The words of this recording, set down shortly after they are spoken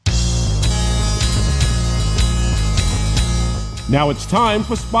Now it's time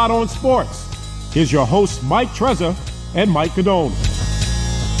for Spot on Sports. Here's your hosts, Mike Trezza and Mike Guidone.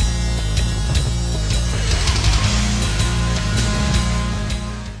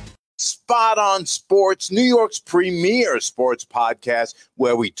 Spot on Sports, New York's premier sports podcast,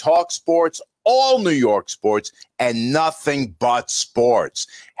 where we talk sports, all New York sports, and nothing but sports.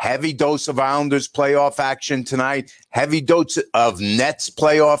 Heavy dose of Islanders playoff action tonight. Heavy dose of Nets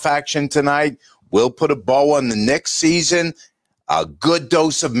playoff action tonight. We'll put a bow on the Knicks season. A good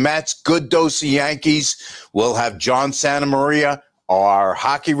dose of Mets, good dose of Yankees. We'll have John Santamaria, our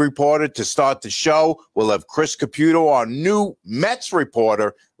hockey reporter, to start the show. We'll have Chris Caputo, our new Mets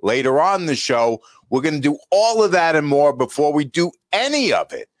reporter, later on the show. We're going to do all of that and more. Before we do any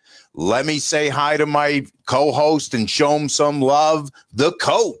of it, let me say hi to my co-host and show him some love, the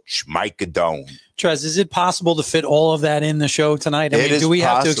coach, Mike Guidone. Trez, is it possible to fit all of that in the show tonight? I mean, do we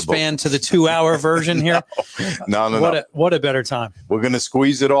have to expand to the 2-hour version here? No. What a better time. We're going to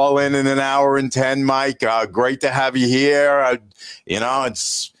squeeze it all in an hour and 10, Mike. Great to have you here.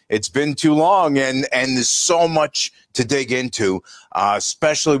 It's been too long, and there's so much to dig into,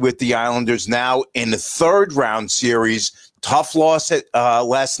 especially with the Islanders now in the third round series. Tough loss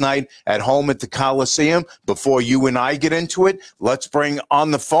last night at home at the Coliseum. Before you and I get into it, let's bring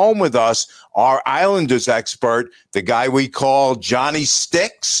on the phone with us our Islanders expert, the guy we call Johnny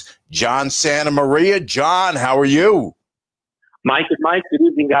Sticks, John Santamaria. John, how are you? Mike, good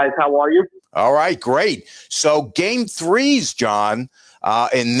evening, guys. How are you? All right, great. So game threes, John,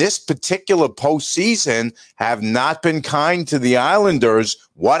 in this particular postseason have not been kind to the Islanders.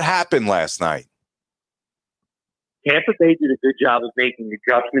 What happened last night? Tampa Bay did a good job of making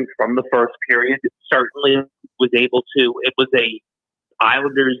adjustments from the first period. It certainly was able to. It was a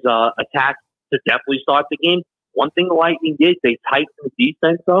Islanders attack to definitely start the game. One thing the Lightning did, they tightened the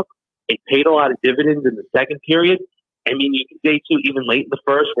defense up. It paid a lot of dividends in the second period. I mean, you can say, too, even late in the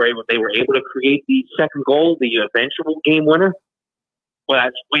first, where they were able to create the second goal, the eventual game winner. Well,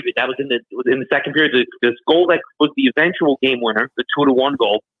 that was in the second period. This goal that was the eventual game winner, the 2-1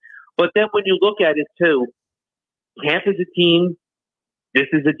 goal. But then when you look at it, too, Tampa's a team. This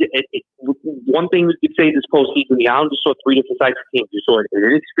is one thing we could say this postseason. The Islanders saw three different types of teams. You saw an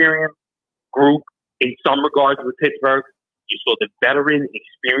inexperienced group in some regards with Pittsburgh. You saw the veteran,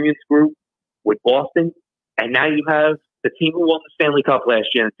 experienced group with Boston, and now you have the team who won the Stanley Cup last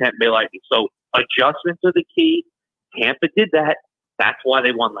year in Tampa Bay Lightning. So adjustments are the key. Tampa did that. That's why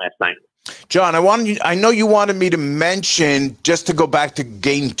they won last night. John, I know you wanted me to mention, just to go back to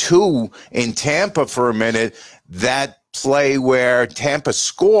game 2 in Tampa for a minute, that play where Tampa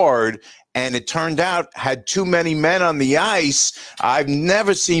scored and it turned out had too many men on the ice. I've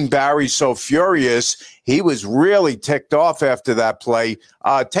never seen Barry so furious. He was really ticked off after that play.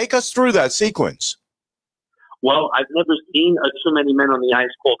 Take us through that sequence. Well, I've never seen too many men on the ice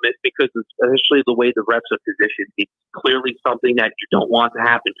called miss, because especially the way the refs are positioned, it's clearly something that you don't want to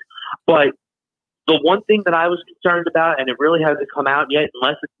happen. But the one thing that I was concerned about, and it really hasn't come out yet,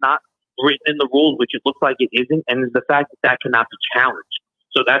 unless it's not written in the rules, which it looks like it isn't, and is the fact that cannot be challenged.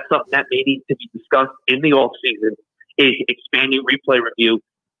 So that's something that may need to be discussed in the offseason, is expanding replay review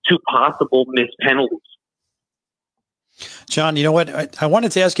to possible missed penalties. John, you know what? I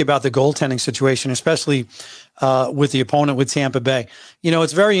wanted to ask you about the goaltending situation, especially with the opponent with Tampa Bay. You know,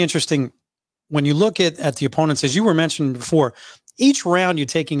 it's very interesting when you look at the opponents, as you were mentioning before. Each round, you're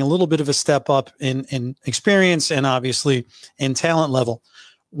taking a little bit of a step up in experience and obviously in talent level.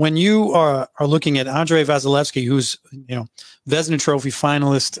 When you are looking at Andrei Vasilevsky, who's, Vezina Trophy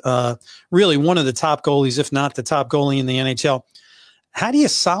finalist, really one of the top goalies, if not the top goalie in the NHL, how do you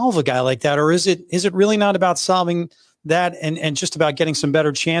solve a guy like that? Or is it really not about solving that and just about getting some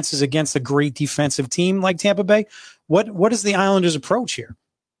better chances against a great defensive team like Tampa Bay? What is the Islanders' approach here?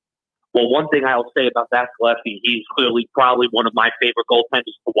 Well, one thing I'll say about Vasilevsky, he's clearly probably one of my favorite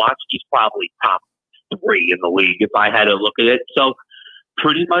goaltenders to watch. He's probably top 3 in the league if I had to look at it. So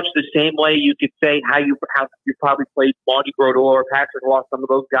pretty much the same way you could say how you probably played Marty Brodeur or Patrick Ross, some of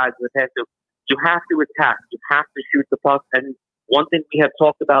those guys in the past. You have to attack. You have to shoot the puck. And one thing we have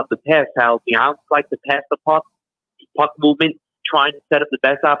talked about in the past, how the Islanders like to pass the puck movement, trying to set up the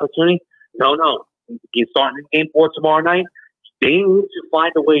best opportunity. No. You're starting in game 4 tomorrow night. They need to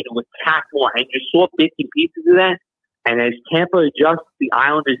find a way to attack more. And you saw bits and pieces of that. And as Tampa adjusts, the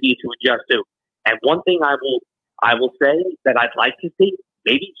Islanders need to adjust too. And one thing I will say that I'd like to see,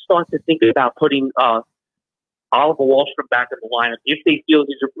 maybe start to think about putting Oliver Wahlstrom back in the lineup if they feel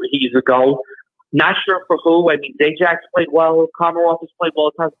he's a go. Not sure for who. I mean, Zajac played well. Komarov has played well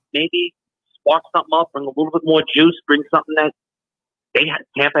at times. Maybe spark something up, bring a little bit more juice, bring something that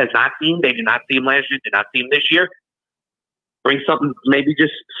Tampa has not seen. They did not see him last year, did not see him this year. bring something, maybe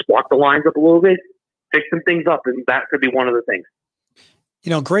just spark the lines up a little bit, fix some things up, and that could be one of the things.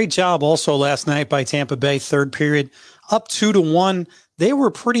 Great job also last night by Tampa Bay, third period, up 2-1. They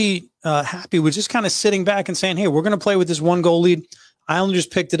were pretty happy with just kind of sitting back and saying, hey, we're going to play with this 1-goal lead. Islanders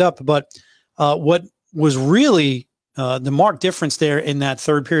picked it up. But what was really the marked difference there in that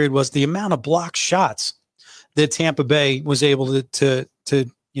third period was the amount of blocked shots that Tampa Bay was able to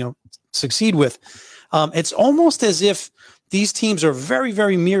succeed with. It's almost as if these teams are very,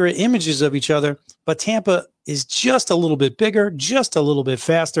 very mirror images of each other, but Tampa is just a little bit bigger, just a little bit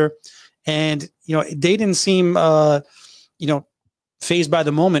faster. And, they didn't seem, phased by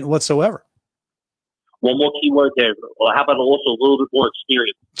the moment whatsoever. One more key word there. Well, how about also a little bit more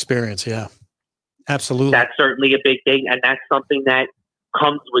experience? Experience, yeah. Absolutely. That's certainly a big thing, and that's something that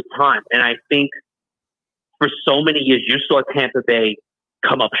comes with time. And I think for so many years, you saw Tampa Bay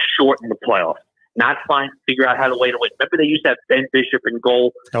come up short in the playoffs, not figure out how to way to win. Remember, they used to have Ben Bishop in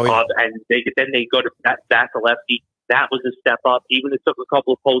goal, and then they go to Vasilevsky. That was a step up. Even it took a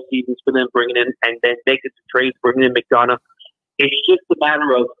couple of postseasons for them bringing in, and then making some trades, bringing in McDonough. It's just a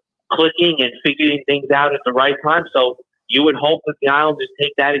matter of clicking and figuring things out at the right time. So you would hope that the Islanders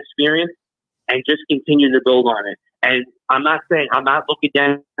take that experience and just continue to build on it. And I'm not looking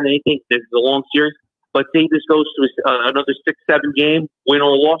down on anything. This is a long series, but say this goes to another 6-7 game, win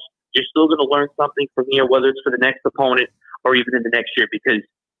or loss, you're still going to learn something from here, whether it's for the next opponent or even in the next year, because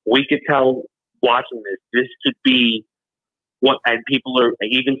we could tell watching this could be what, and people are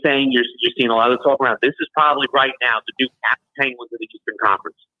even saying you're seeing a lot of talk around. This is probably right now the new Penguins of the Eastern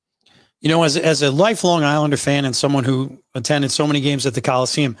Conference. As a lifelong Islander fan and someone who attended so many games at the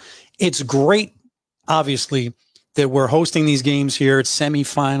Coliseum, it's great, obviously, that we're hosting these games here. It's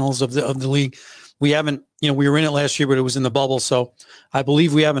semifinals of the league. We haven't, we were in it last year, but it was in the bubble. So I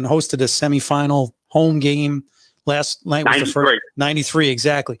believe we haven't hosted a semifinal home game. Last night was the first 93,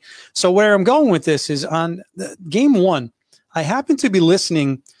 exactly. So where I'm going with this is on game one, I happened to be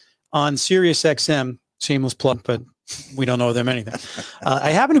listening on Sirius XM, shameless plug, but we don't know them anything.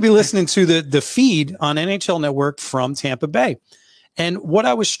 I happen to be listening to the feed on NHL Network from Tampa Bay. And what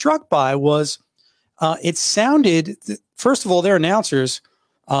I was struck by was it sounded, first of all, their announcers,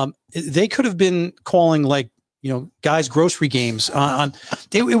 they could have been calling guys' grocery games.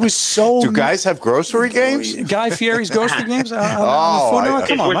 It was so. Do guys have grocery games? Guy Fieri's grocery games? Come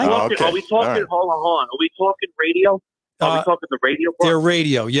on, Mike. Are we talking, right. Hold on. Are we talking radio? Are we talking the radio part? Their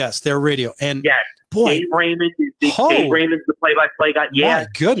radio, yes, their radio. And yes. Boy, Dave Raymond is Dave Raymond's the play-by-play guy. Yeah, my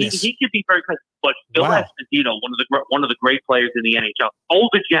goodness, he could be very close. But Phil Esposito, one of the great players in the NHL,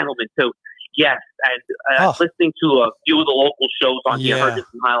 older gentleman too. Yes, and listening to a few of the local shows on here, heard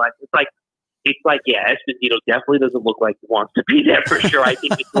some highlights. It's like, Esposito definitely doesn't look like he wants to be there for sure. I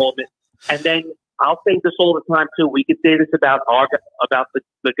think he told it. And then I'll say this all the time too. We could say this about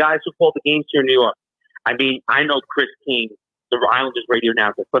the guys who call the games here in New York. I mean, I know Chris King, the Islanders radio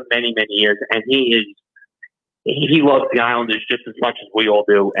announcer, for many, many years, and he loves the Islanders just as much as we all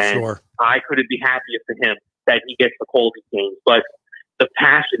do. And I couldn't be happier for him that he gets to call these games. But the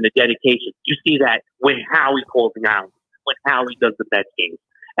passion, the dedication, you see that when Howie calls the Islanders, when Howie does the Mets games,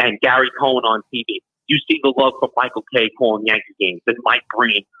 and Gary Cohen on TV. You see the love from Michael Kay calling Yankee games, and Mike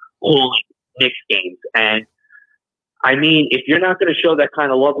Green calling Knicks games. And I mean, if you're not going to show that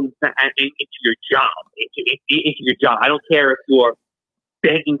kind of love into your job, I don't care if you're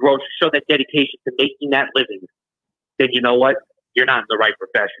begging groceries, show that dedication to making that living, then you know what? You're not in the right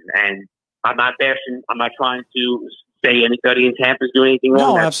profession. And I'm not bashing, I'm not trying to say anybody in Tampa is doing anything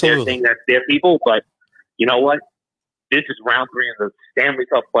wrong. No, that's absolutely. their thing, that's their people. But you know what? This is round 3 of the Stanley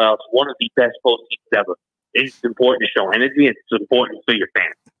Cup playoffs, one of the best postseasons ever. It's important to show energy. It's important for your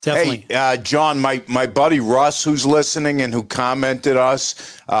fans. Definitely. Hey, John, my buddy Russ, who's listening and who commented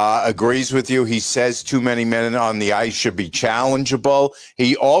us, agrees with you. He says too many men on the ice should be challengeable.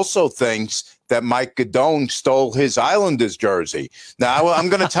 He also thinks that Mike Guidone stole his Islanders jersey. Now, I'm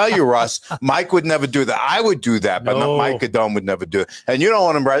going to tell you, Russ, Mike would never do that. I would do that, but Mike Guidone would never do it. And you don't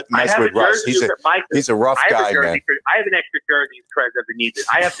want to mess with Russ. He's a rough guy, man. I have an extra jersey if Trez ever needs it.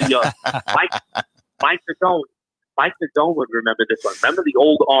 I have the Mike Guidone would remember this one. Remember the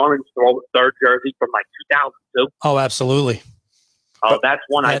old orange third jersey from 2002? Oh, absolutely. Oh, that's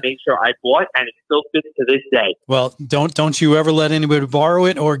one I made sure I bought, and it still fits to this day. Well, don't you ever let anybody borrow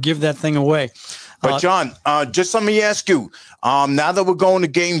it or give that thing away. But John, just let me ask you, now that we're going to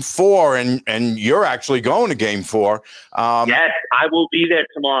Game 4, and you're actually going to Game 4. Yes, I will be there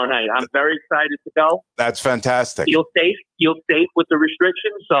tomorrow night. I'm very excited to go. That's fantastic. Feel safe with the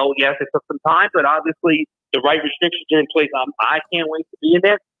restrictions. So, yes, it took some time, but obviously the right restrictions are in place. I can't wait to be in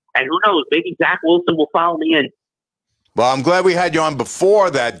there. And who knows, maybe Zach Wilson will follow me in. Well, I'm glad we had you on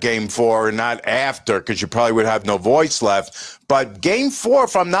before that Game 4 and not after, because you probably would have no voice left. But Game 4,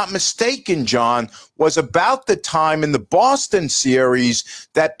 if I'm not mistaken, John, was about the time in the Boston series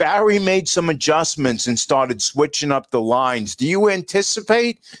that Barry made some adjustments and started switching up the lines. Do you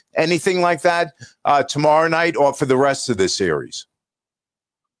anticipate anything like that tomorrow night or for the rest of the series?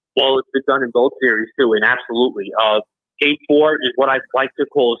 Well, it's been done in both series, too, and absolutely. Game 4 is what I like to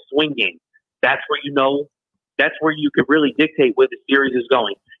call a swing game. That's where you could really dictate where the series is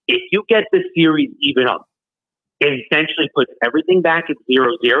going. If you get the series even up, it essentially puts everything back at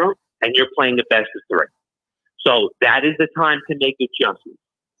 0-0, and you're playing the best of 3. So that is the time to make adjustments.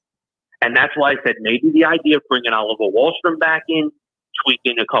 And that's why I said maybe the idea of bringing Oliver Wahlstrom back in,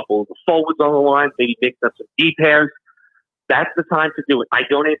 tweaking a couple of the forwards on the line, maybe mix up some deep pairs. That's the time to do it. I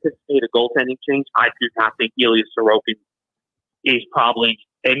don't anticipate a goaltending change. I do not think Ilya Sorokin is probably...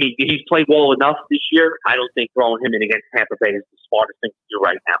 I mean, he's played well enough this year. I don't think throwing him in against Tampa Bay is the smartest thing to do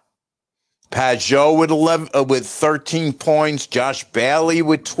right now. Pajot with 13 points, Josh Bailey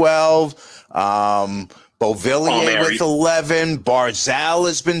with 12, Beauvillier with 11, Barzal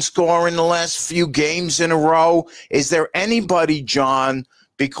has been scoring the last few games in a row. Is there anybody, John,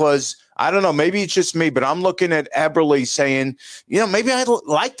 because I don't know, maybe it's just me, but I'm looking at Eberle saying, maybe I'd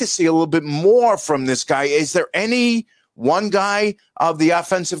like to see a little bit more from this guy. Is there any one guy of the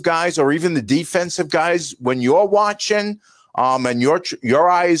offensive guys or even the defensive guys when you're watching and your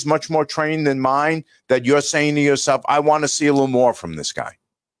eye is much more trained than mine that you're saying to yourself, I want to see a little more from this guy?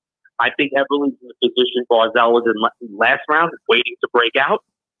 I think Eberle's in the position Barzal was in last round, waiting to break out,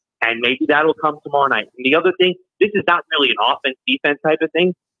 and maybe that'll come tomorrow night. And the other thing, this is not really an offense-defense type of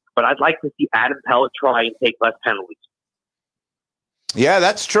thing, but I'd like to see Adam Pellet try and take less penalties. Yeah,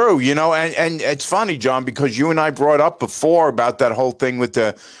 that's true. And it's funny, John, because you and I brought up before about that whole thing with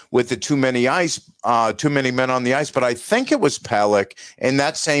the too many men on the ice. But I think it was Pellick in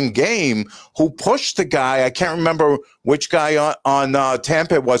that same game who pushed the guy. I can't remember which guy on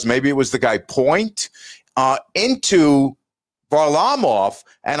Tampa it was. Maybe it was the guy Point into Varlamov,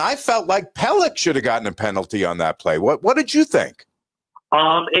 and I felt like Pellick should have gotten a penalty on that play. What did you think? Those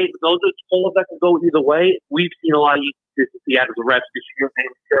are calls that can go either way. We've seen a lot of consistency out of the refs this year, and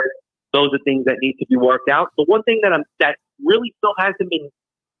those are things that need to be worked out. The one thing that really still hasn't been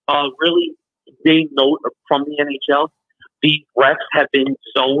really made note from the NHL, the refs have been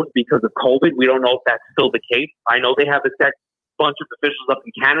zoned because of COVID. We don't know if that's still the case. I know they have a set bunch of officials up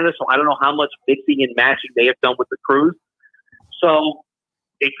in Canada, so I don't know how much mixing and matching they have done with the crews. So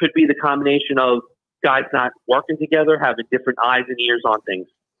it could be the combination of guys not working together, having different eyes and ears on things.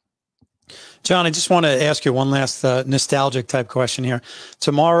 John, I just want to ask you one last nostalgic type question here.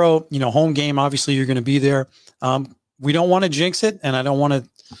 Tomorrow, home game, obviously you're going to be there. We don't want to jinx it, and I don't want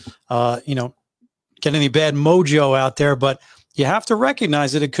to, get any bad mojo out there, but you have to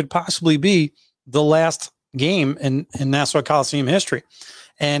recognize that it could possibly be the last game in Nassau Coliseum history.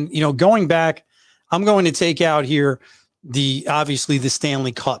 And, going back, I'm going to take out here obviously the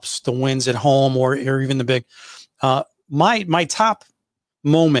Stanley Cups, the wins at home or even the big, my top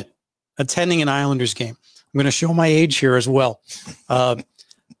moment attending an Islanders game. I'm going to show my age here as well.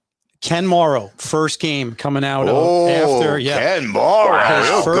 Ken Morrow, first game coming out after. Yeah, Ken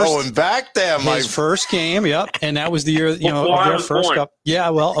Morrow, going back there, his first game. Yep, and that was the year of their first cup. Yeah,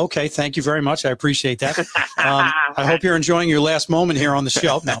 well, okay, thank you very much. I appreciate that. I hope you're enjoying your last moment here on the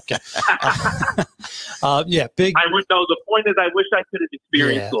show. No, okay. Yeah, big. I would know. The point is, I wish I could have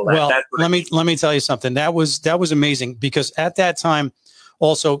experienced all that. Well, let me tell you something. That was amazing because at that time,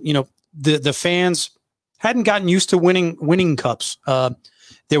 also, the fans hadn't gotten used to winning cups.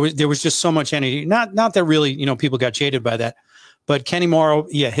 There was just so much energy. Not that really, people got jaded by that, but Kenny Morrow,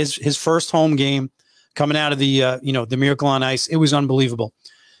 yeah, his first home game coming out of the the Miracle on Ice, it was unbelievable.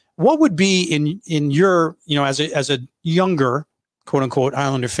 What would be in your, as a younger quote unquote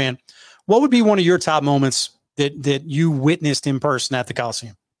Islander fan, what would be one of your top moments that you witnessed in person at the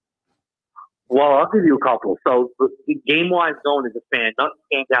Coliseum? Well, I'll give you a couple. So, game-wise, going as a fan, nothing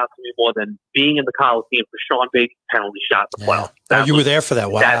stands out to me more than being in the Coliseum for Sean Bates' penalty shot in the playoffs. You were there for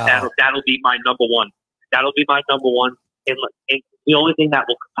that. Wow. That'll be my number one. That'll be my number one. And the only thing that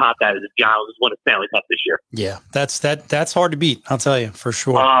will top that is if the Islanders won a Stanley Cup this year. Yeah, that's hard to beat. I'll tell you for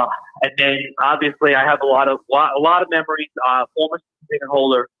sure. And then obviously I have a lot of memories. Former season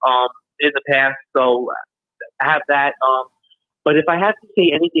holder in the past, so I have that. But if I have to say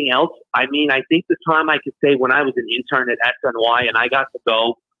anything else, I think the time I could say when I was an intern at SNY and I got to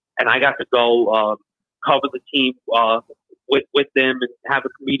go cover the team with them and have a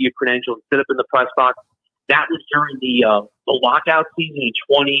media credential and sit up in the press box. That was during the lockout season in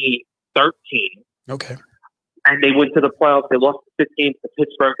 2013. Okay. and they went to the playoffs. They lost 6 games to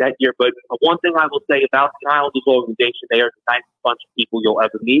Pittsburgh that year. But one thing I will say about the Islanders organization, they are the nicest bunch of people you'll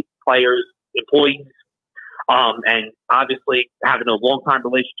ever meet, players, employees, and obviously having a long-time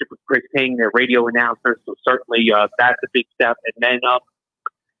relationship with Chris King, their radio announcer. So certainly that's a big step. And then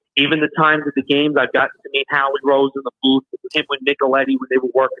even the times at the games, I've gotten to meet Howie Rose in the booth, him with Nicoletti when they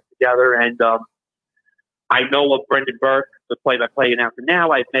were working together. And I know of Brendan Burke, the play-by-play announcer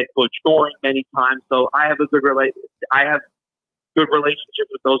now. I've met Butch Doring many times. So I have a good relationship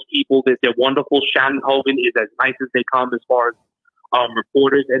with those people. They're wonderful. Shannon Hogan is as nice as they come as far as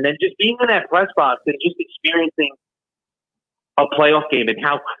reporters. And then just being in that press box and just experiencing a playoff game and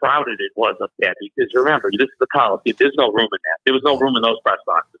how crowded it was up there. Because remember, this is the Coliseum. There's no room in that. There was no room in those press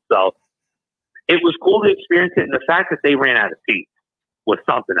boxes. So it was cool to experience it. And the fact that they ran out of seats was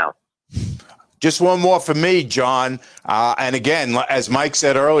something else. Just one more for me, John. And again, as Mike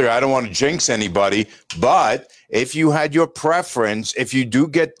said earlier, I don't want to jinx anybody, but if you had your preference, if you do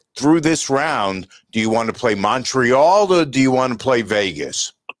get through this round, do you want to play Montreal or do you want to play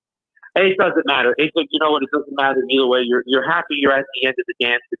Vegas? It doesn't matter. You know what? It doesn't matter either way. You're happy you're at the end of the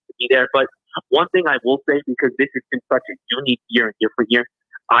dance to be there. But one thing I will say, because this has been such a unique year and different year,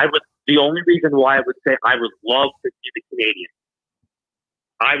 the only reason why I would say I would love to see the Canadians.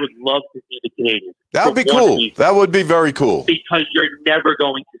 I would love to see the Canadians. That would be cool. That would be very cool. Because you're never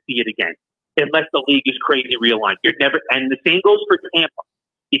going to see it again unless the league is crazy realigned. You're never, and the same goes for Tampa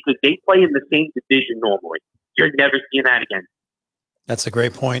because they play in the same division normally. You're never seeing that again. That's a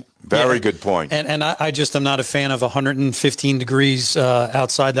great point. Very good point. And I just am not a fan of 115 degrees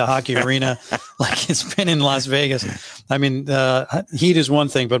outside the hockey arena like it's been in Las Vegas. I mean, heat is one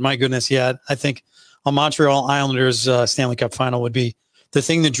thing, but my goodness, yeah, I think a Montreal Islanders Stanley Cup Final would be the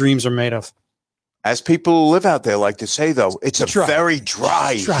thing that dreams are made of. As people who live out there like to say, though, it's a very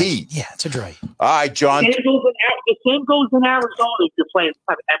dry heat. Yeah, it's a dry heat. All right, John. The same goes in Arizona if you're playing.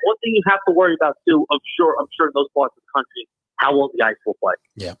 And one thing you have to worry about, too, I'm sure in those parts of the country, how well the ice will play.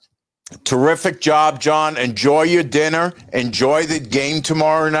 Yeah. Terrific job, John. Enjoy your dinner. Enjoy the game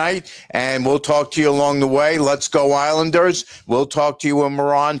tomorrow night. And we'll talk to you along the way. Let's go Islanders. We'll talk to you when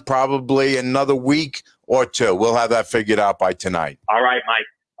we're on probably another week or two. We'll have that figured out by tonight. All right, Mike.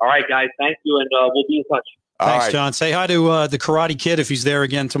 All right, guys. Thank you, and we'll be in touch. Thanks, John. Say hi to the Karate Kid if he's there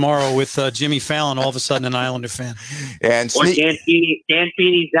again tomorrow with Jimmy Fallon, all of a sudden an Islander fan. And Dan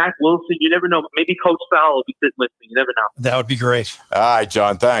Feeney, Zach Wilson. You never know. Maybe Coach Fowler will be sitting listening. You never know. That would be great. All right,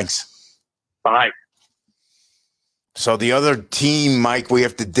 John. Thanks. Bye. So the other team, Mike, we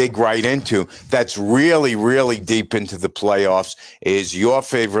have to dig right into that's really, really deep into the playoffs is your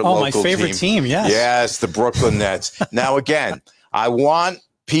favorite local team. Oh, my favorite team, yes. Yes, the Brooklyn Nets. Now, again, I want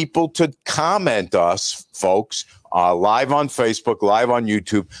people to comment us, folks, live on Facebook, live on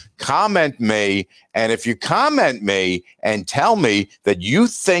YouTube. Comment me, and if you comment me and tell me that you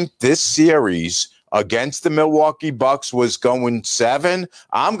think this series against the Milwaukee Bucks was going 7,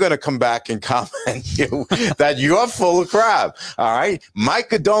 I'm going to come back and comment you that you're full of crap. All right. Mike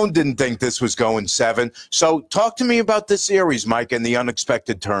Guidone didn't think this was going 7. So talk to me about this series, Mike, and the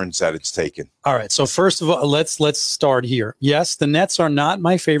unexpected turns that it's taken. All right. So first of all, let's start here. Yes, the Nets are not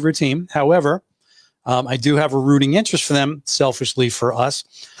my favorite team. However, I do have a rooting interest for them, selfishly for us.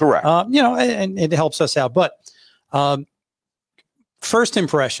 Correct. And it helps us out. But first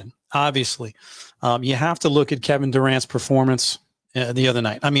impression, obviously. You have to look at Kevin Durant's performance the other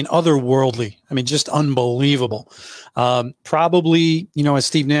night. I mean, otherworldly. I mean, just unbelievable. Probably, as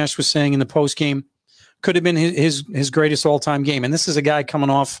Steve Nash was saying in the postgame, could have been his greatest all-time game. And this is a guy coming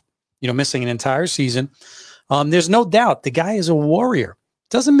off, missing an entire season. There's no doubt the guy is a warrior.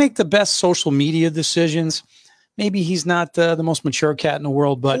 Doesn't make the best social media decisions. Maybe he's not the most mature cat in the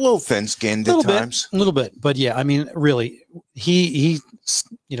world, but a little thin-skinned at times. A little bit. But yeah, I mean, really, he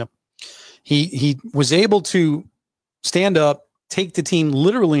was able to stand up, take the team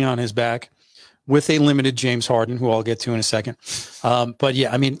literally on his back with a limited James Harden, who I'll get to in a second. But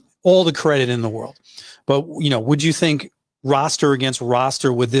yeah, I mean, all the credit in the world. But, would you think roster against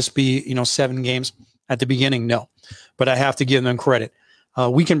roster, would this be, 7 games at the beginning? No, but I have to give them credit.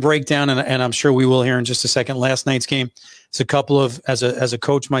 We can break down, and I'm sure we will here in just a second, last night's game. It's a couple of, as a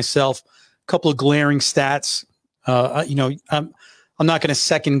coach myself, a couple of glaring stats. I'm not going to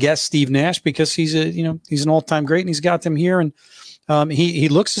second guess Steve Nash because he's an all-time great and he's got them here. And he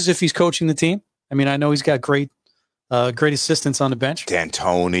looks as if he's coaching the team. I mean, I know he's got great assistants on the bench.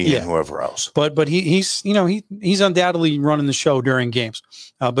 D'Antoni and whoever else. But he's undoubtedly running the show during games.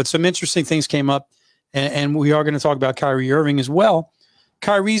 But some interesting things came up and we are going to talk about Kyrie Irving as well.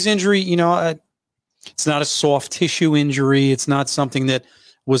 Kyrie's injury, it's not a soft tissue injury. It's not something that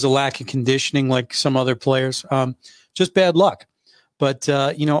was a lack of conditioning like some other players. Just bad luck. But,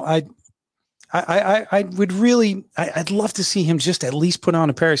 I would really, I'd love to see him just at least put on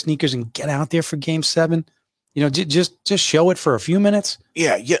a pair of sneakers and get out there for Game 7. Just show it for a few minutes.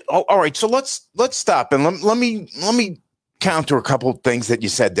 Yeah. Oh, all right. So let's stop and let me counter a couple of things that you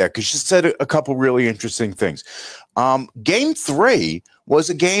said there, because you said a couple really interesting things. Game 3 was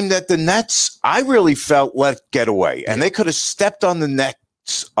a game that the Nets, I really felt, let get away, and they could have stepped on the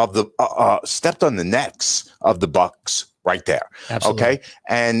necks of the Bucks right there. Absolutely. Okay.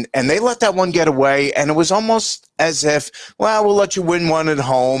 And they let that one get away. And it was almost as if, well, we'll let you win one at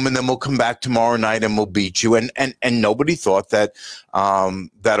home and then we'll come back tomorrow night and we'll beat you. And nobody thought that,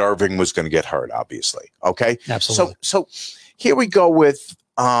 that Irving was going to get hurt, obviously. Okay. Absolutely. So here we go with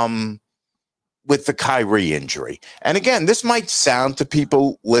the Kyrie injury. And again, this might sound to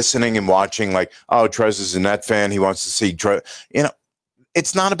people listening and watching like, oh, Trez is a Net fan. He wants to see Trez.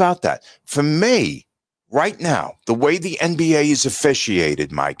 It's not about that. For me, right now, the way the NBA is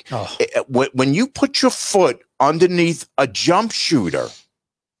officiated, Mike, when you put your foot underneath a jump shooter,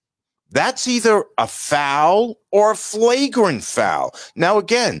 that's either a foul or a flagrant foul. Now,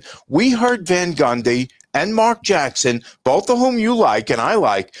 again, we heard Van Gundy and Mark Jackson, both of whom you like and I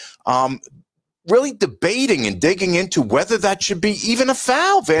like, really debating and digging into whether that should be even a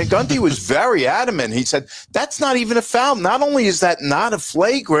foul. Van Gundy was very adamant. He said, that's not even a foul. Not only is that not a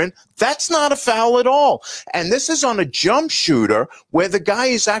flagrant, that's not a foul at all. And this is on a jump shooter where the guy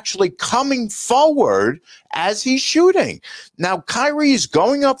is actually coming forward as he's shooting. Now, Kyrie is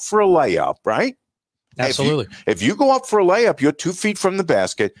going up for a layup, right? Absolutely. If you go up for a layup, you're 2 feet from the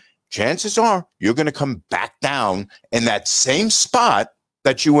basket. Chances are you're going to come back down in that same spot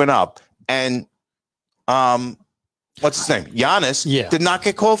that you went up. And what's his name? Giannis did not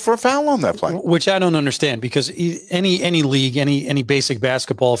get called for a foul on that play. Which I don't understand, because any league, any basic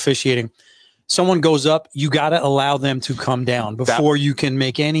basketball officiating, someone goes up, you got to allow them to come down before you can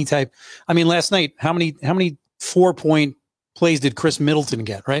make any type. I mean, last night, how many 4-point plays did Chris Middleton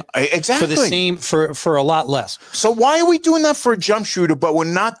get, right? Exactly. For the same, for a lot less. So why are we doing that for a jump shooter, but we're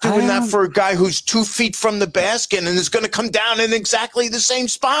not doing that for a guy who's 2 feet from the basket and is going to come down in exactly the same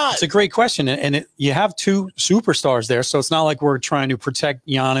spot? It's a great question. And you have two superstars there, so it's not like we're trying to protect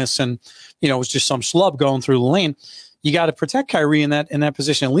Giannis and, it's just some schlub going through the lane. You got to protect Kyrie in that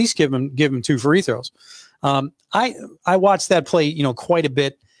position, at least give him 2 free throws. I watched that play, quite a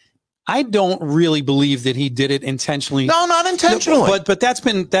bit. I don't really believe that he did it intentionally. No, not intentionally. But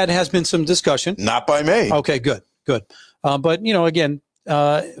that has been some discussion. Not by me. Okay, good. But again,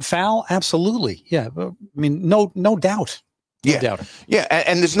 foul, absolutely. Yeah. I mean, no doubt. No doubt. Yeah.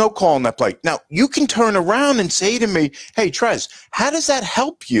 And there's no call on that play. Now, you can turn around and say to me, hey, Trez, how does that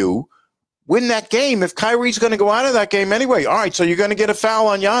help you win that game if Kyrie's going to go out of that game anyway? All right, so you're going to get a foul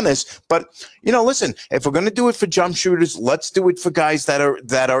on Giannis. But, listen, if we're going to do it for jump shooters, let's do it for guys that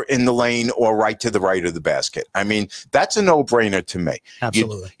are in the lane or right to the right of the basket. I mean, that's a no-brainer to me.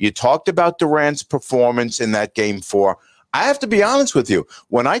 Absolutely. You talked about Durant's performance in that Game 4. I have to be honest with you.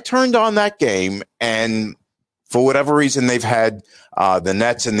 When I turned on that game, and for whatever reason they've had the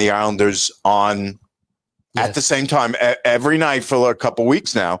Nets and the Islanders on at the same time every night for a couple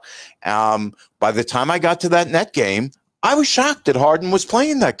weeks now. By the time I got to that net game, I was shocked that Harden was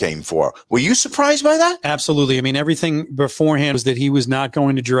playing that Game 4. Were you surprised by that? Absolutely. I mean, everything beforehand was that he was not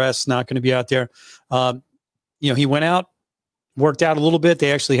going to dress, not going to be out there. He went out, worked out a little bit.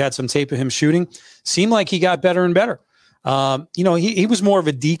 They actually had some tape of him shooting. Seemed like he got better and better. He was more of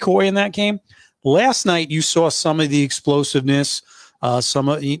a decoy in that game. Last night, you saw some of the explosiveness.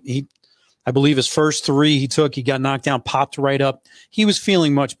 I believe his first 3 he got knocked down, popped right up. He was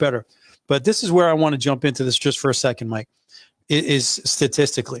feeling much better. But this is where I want to jump into this just for a second, Mike, is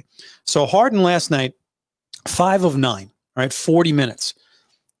statistically. So Harden last night, 5 of 9, right? 40 minutes.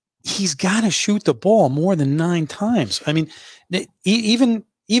 He's got to shoot the ball more than 9 times. I mean, even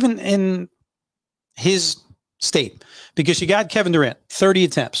in his state, because you got Kevin Durant, 30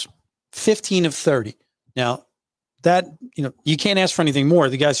 attempts, 15 of 30. Now, that, you can't ask for anything more.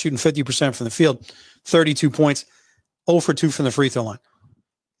 The guy's shooting 50% from the field, 32 points, 0 for 2 from the free throw line.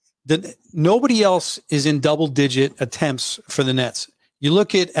 Nobody else is in double-digit attempts for the Nets. You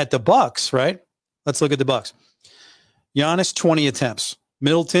look at the Bucks, right? Let's look at the Bucks. Giannis, 20 attempts.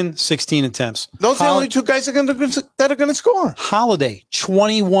 Middleton, 16 attempts. Those are the only 2 guys that are going to score. Holiday,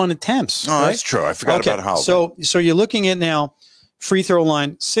 21 attempts. Oh, right? That's true. I forgot about Holiday. So you're looking at now free throw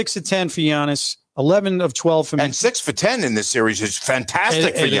line, 6 of 10 for Giannis. 11 of 12 for me. And 6 for 10 in this series is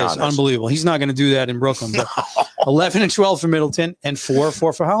fantastic for Giannis. It is unbelievable. He's not going to do that in Brooklyn. But 11 and 12 for Middleton and 4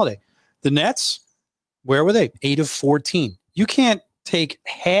 for Holiday. The Nets, where were they? 8 of 14. You can't take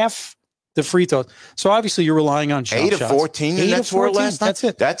half the free throws. So obviously you're relying on jump 8 of shots. 14 in that tour last night. That's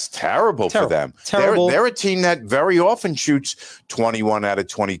it. That's terrible for them. Terrible. They're a team that very often shoots 21 out of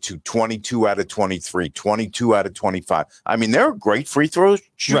 22, 22 out of 23, 22 out of 25. I mean, they're a great free throw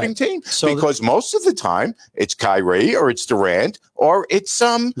shooting team because most of the time it's Kyrie or it's Durant or it's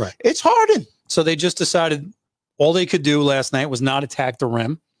Harden. So they just decided all they could do last night was not attack the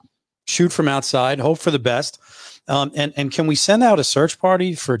rim, shoot from outside, hope for the best. And can we send out a search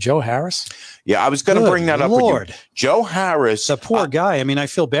party for Joe Harris? Yeah, I was going to bring that up with you. Joe Harris. The poor guy. I mean, I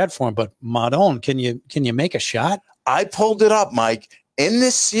feel bad for him, but Madon, can you make a shot? I pulled it up, Mike. In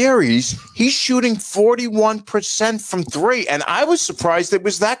this series, he's shooting 41% from three, and I was surprised it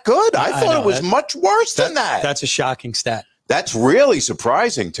was that good. I thought it was much worse than that. That's a shocking stat. That's really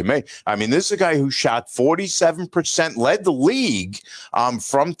surprising to me. I mean, this is a guy who shot 47%, led the league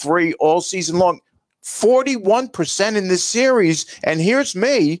from three all season long. 41% in this series, and here's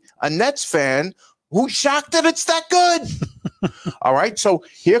me, a Nets fan, who's shocked that it's that good. All right, so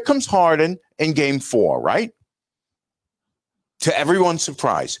here comes Harden in game 4, right? To everyone's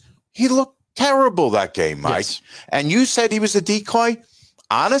surprise, he looked terrible that game, Mike. Yes. And you said he was a decoy.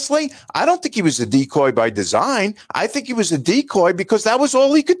 Honestly, I don't think he was a decoy by design. I think he was a decoy because that was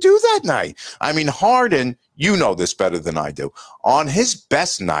all he could do that night. I mean, Harden, you know this better than I do, on his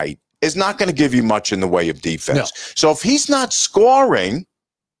best night, is not going to give you much in the way of defense. No. So if he's not scoring,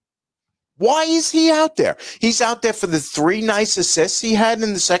 why is he out there? He's out there for the 3 nice assists he had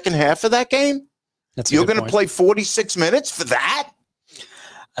in the second half of that game. You're going to play 46 minutes for that?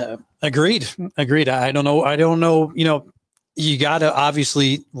 Agreed. I don't know. You know, you got to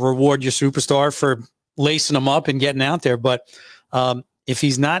obviously reward your superstar for lacing him up and getting out there. But if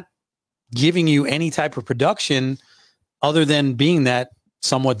he's not giving you any type of production other than being that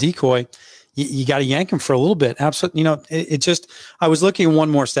somewhat decoy, you got to yank him for a little bit. Absolutely. You know, it just, I was looking at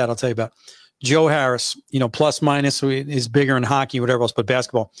one more stat I'll tell you about. Joe Harris, you know, plus minus is bigger in hockey, whatever else, but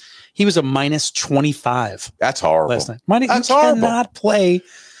basketball. He was a minus 25. That's horrible. Last night. You cannot play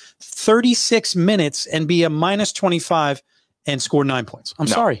 36 minutes and be a minus 25 and score 9 points. I'm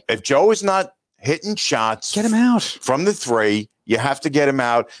sorry. If Joe is not hitting shots, get him out from the 3. You have to get him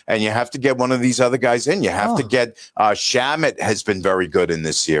out, and you have to get one of these other guys in. You have to get Shamet has been very good in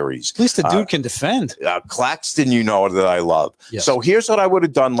this series. At least the dude can defend. Claxton, you know that I love. Yes. So here's what I would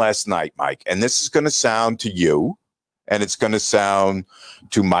have done last night, Mike. And this is going to sound to you, and it's going to sound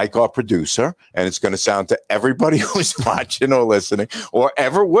to Mike, our producer, and it's going to sound to everybody who's watching or listening or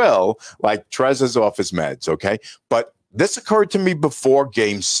ever will, like Trezza's off his meds, okay? But this occurred to me before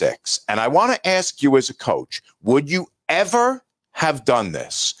Game 6, and I want to ask you as a coach, would you ever have done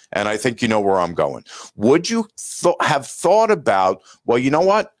this? And I think you know where I'm going. Would you have thought about, well, you know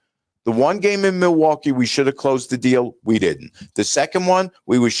what? The one game in Milwaukee, we should have closed the deal. We didn't. The second one,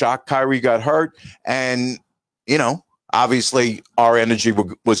 we were shocked Kyrie got hurt. And, you know, obviously our energy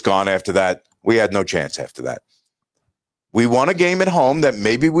was gone after that. We had no chance after that. We won a game at home that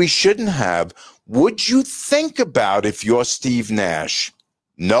maybe we shouldn't have. Would you think about, if you're Steve Nash,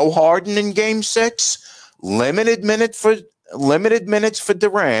 no Harden in Game 6, limited minutes for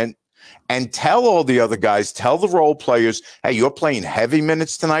Durant, and tell all the other guys, tell the role players, hey, you're playing heavy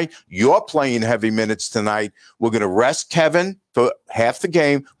minutes tonight. You're playing heavy minutes tonight. We're going to rest Kevin for half the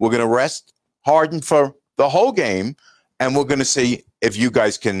game. We're going to rest Harden for the whole game, and we're going to see if you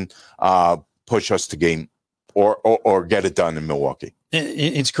guys can push us to game or get it done in Milwaukee.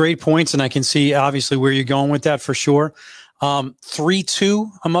 It's great points, and I can see obviously where you're going with that for sure. 3-2,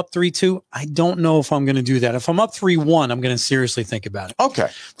 I'm up 3-2. I don't know if I'm going to do that. If I'm up 3-1, I'm going to seriously think about it. Okay.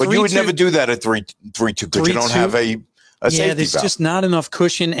 But you would never do that at 3-2 because you don't have a safety there's valve. Just not enough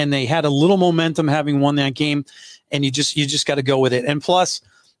cushion, and they had a little momentum having won that game, and you just got to go with it. And plus,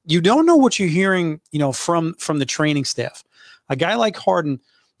 you don't know what you're hearing, you know, from the training staff. A guy like Harden,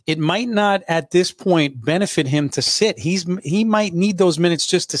 it might not at this point benefit him to sit. He might need those minutes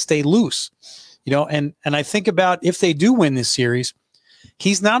just to stay loose. You know, and I think about if they do win this series,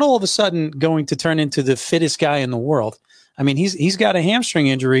 he's not all of a sudden going to turn into the fittest guy in the world. I mean, he's got a hamstring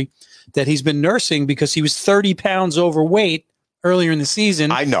injury that he's been nursing because he was 30 pounds overweight earlier in the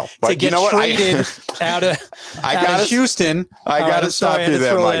season. I know, but to get you know traded out of Houston. I got to stop you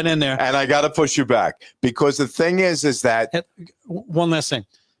there, Mike, in there. And I got to push you back because the thing is that one last thing.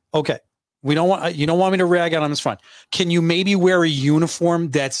 Okay. You don't want me to rag out on this fine. Can you maybe wear a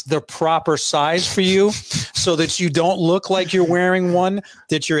uniform that's the proper size for you so that you don't look like you're wearing one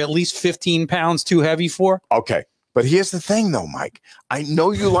that you're at least 15 pounds too heavy for? Okay. But here's the thing, though, Mike. I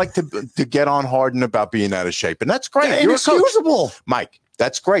know you like to get on Harden about being out of shape, and that's great. Inexcusable. Mike,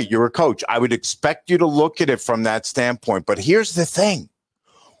 That's great. You're a coach. I would expect you to look at it from that standpoint. But here's the thing.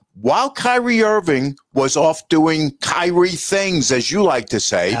 While Kyrie Irving was off doing Kyrie things, as you like to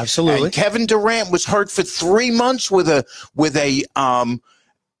say, absolutely, and Kevin Durant was hurt for 3 months with a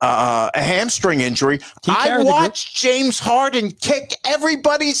hamstring injury, I watched James Harden kick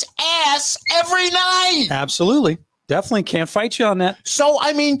everybody's ass every night. Absolutely. Definitely can't fight you on that. So,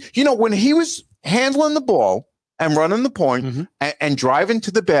 I mean, when he was handling the ball and running the point and driving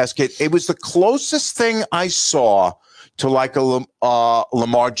to the basket, it was the closest thing I saw to like a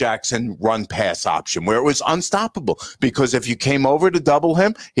Lamar Jackson run pass option where it was unstoppable, because if you came over to double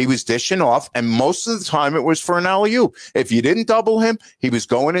him, he was dishing off, and most of the time it was for an alley-oop. If you didn't double him, he was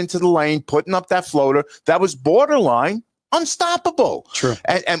going into the lane, putting up that floater. That was borderline unstoppable. True.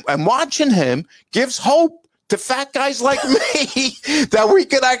 And watching him gives hope to fat guys like me that we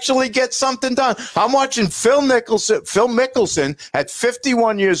could actually get something done. I'm watching Phil Mickelson at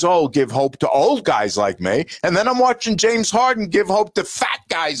 51 years old give hope to old guys like me, and then I'm watching James Harden give hope to fat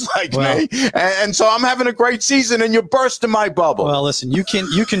guys like me, and so I'm having a great season, and you're bursting my bubble. Well, listen, you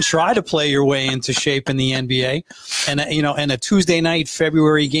can try to play your way into shape in the NBA, and and a Tuesday night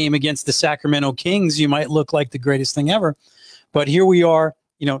February game against the Sacramento Kings, you might look like the greatest thing ever, but here we are,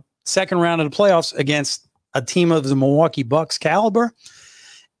 second round of the playoffs against a team of the Milwaukee Bucks caliber.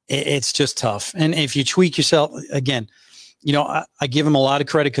 It's just tough. And if you tweak yourself again, I give him a lot of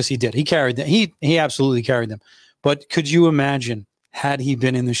credit because he did. He carried them. He absolutely carried them. But could you imagine, had he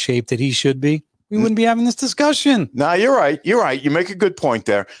been in the shape that he should be, we wouldn't be having this discussion. No, you're right. You're right. You make a good point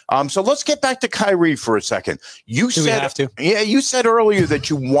there. So let's get back to Kyrie for a second. Do we have to? Yeah, you said earlier that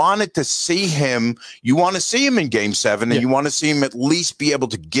you wanted to see him. You want to see him in Game 7, and you want to see him at least be able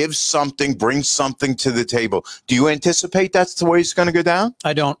to give something, bring something to the table. Do you anticipate that's the way it's going to go down?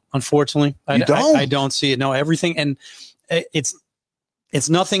 I don't, unfortunately. I don't see it. No, everything. And it's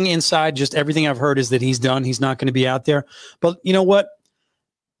nothing inside. Just everything I've heard is that he's done. He's not going to be out there. But you know what?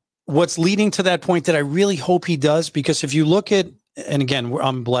 What's leading to that point that I really hope he does, because if you look at, and again,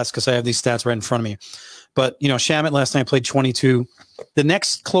 I'm blessed because I have these stats right in front of me, but Shamet last night played 22. The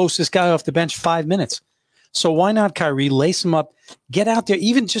next closest guy off the bench, 5 minutes. So why not Kyrie? Lace him up, get out there,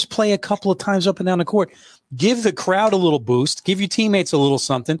 even just play a couple of times up and down the court. Give the crowd a little boost. Give your teammates a little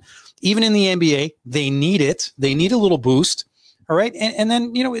something. Even in the NBA, they need it. They need a little boost. All right, and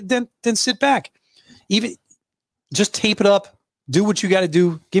then then sit back. Even just tape it up. Do what you got to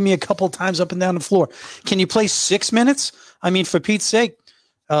do. Give me a couple of times up and down the floor. Can you play 6 minutes? I mean, for Pete's sake,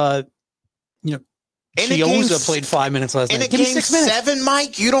 Chiozza played 5 minutes last night. Give me 6 minutes. 7,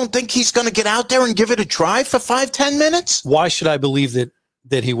 Mike, you don't think he's going to get out there and give it a try for 5-10 minutes? Why should I believe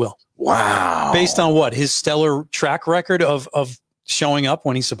that he will? Wow. Based on what? His stellar track record of showing up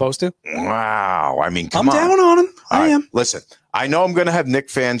when he's supposed to? Wow. I mean, come on. I'm down on him. I am. Listen, I know I'm going to have Knick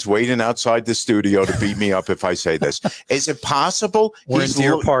fans waiting outside the studio to beat me up if I say this. Is it possible? We're in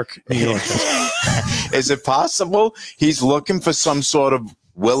Deer Park, New York. Is it possible he's looking for some sort of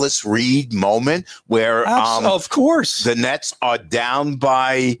Willis Reed moment where of course the Nets are down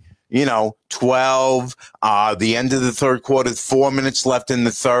by 12, the end of the third quarter, 4 minutes left in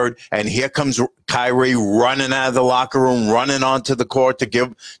the third, and here comes Kyrie running out of the locker room, running onto the court to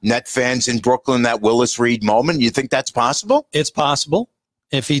give Net fans in Brooklyn that Willis Reed moment? You think that's possible? It's possible.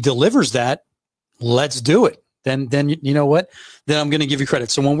 If he delivers that, let's do it. Then you know what? Then I'm going to give you credit.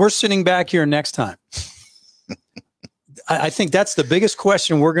 So when we're sitting back here next time, I think that's the biggest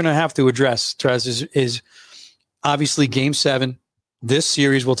question we're going to have to address, Trez, is obviously Game 7. This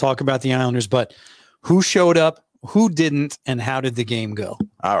series, we'll talk about the Islanders, but who showed up, who didn't, and how did the game go?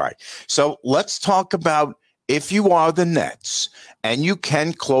 All right. So let's talk about, if you are the Nets and you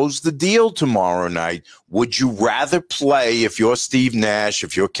can close the deal tomorrow night, would you rather play, if you're Steve Nash,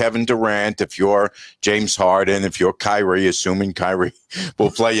 if you're Kevin Durant, if you're James Harden, if you're Kyrie, assuming Kyrie will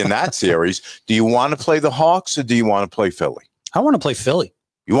play in that series, do you want to play the Hawks or do you want to play Philly? I want to play Philly.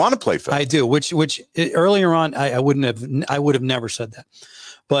 You want to play Philly? I do, which earlier on I would have never said that.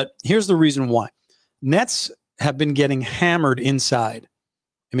 But here's the reason why. Nets have been getting hammered inside.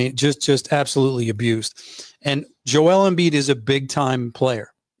 I mean, just absolutely abused. And Joel Embiid is a big-time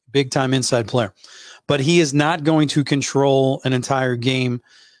player, big-time inside player. But he is not going to control an entire game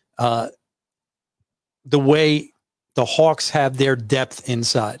the way the Hawks have their depth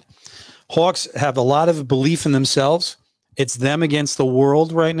inside. Hawks have a lot of belief in themselves. It's them against the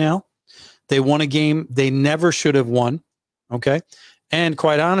world right now. They won a game they never should have won, okay? And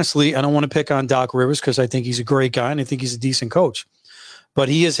quite honestly, I don't want to pick on Doc Rivers because I think he's a great guy and I think he's a decent coach. But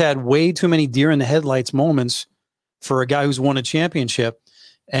he has had way too many deer-in-the-headlights moments for a guy who's won a championship.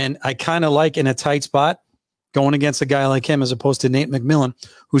 And I kind of like, in a tight spot, going against a guy like him as opposed to Nate McMillan,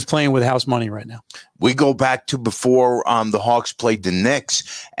 who's playing with house money right now. We go back to before the Hawks played the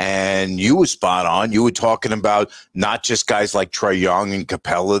Knicks, and you were spot on. You were talking about not just guys like Trae Young and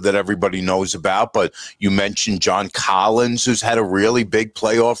Capella that everybody knows about, but you mentioned John Collins, who's had a really big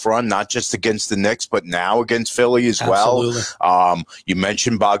playoff run, not just against the Knicks, but now against Philly as Absolutely. well. You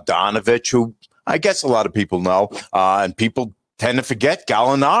mentioned Bogdanovich, who I guess a lot of people know, and people tend to forget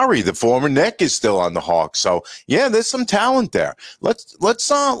Gallinari, the former Knick, is still on the Hawks. So yeah, there's some talent there.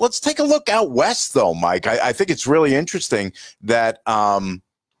 Let's take a look out west, though, Mike. I think it's really interesting that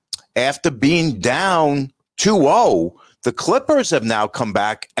after being down 2-0, the Clippers have now come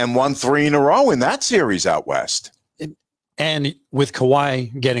back and won 3 in a row in that series out west. And with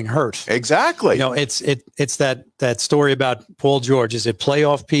Kawhi getting hurt, exactly. It's that story about Paul George. Is it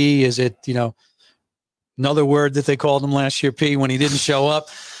playoff P? Is it another word that they called him last year, P, when he didn't show up?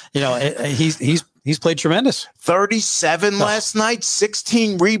 He's played tremendous. 37 last night,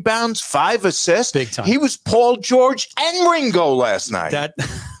 16 rebounds, 5 assists. Big time. He was Paul George and Ringo last night.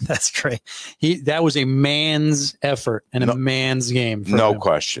 That's great. That was a man's effort and a man's game. No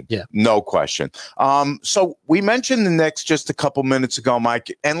question. Yeah. No question. So we mentioned the Knicks just a couple minutes ago,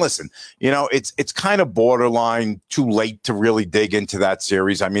 Mike. And listen, it's kind of borderline too late to really dig into that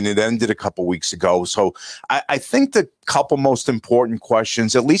series. I mean, it ended a couple weeks ago. So I think the couple most important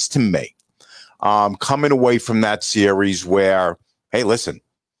questions, at least to me, coming away from that series where, hey, listen,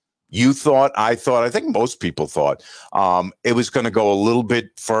 you thought, I think most people thought it was going to go a little bit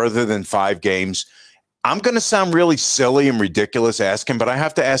further than 5 games. I'm going to sound really silly and ridiculous asking, but I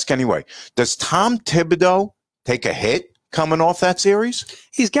have to ask anyway. Does Tom Thibodeau take a hit coming off that series?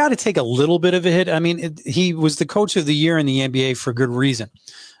 He's got to take a little bit of a hit. I mean, he was the coach of the year in the NBA for good reason.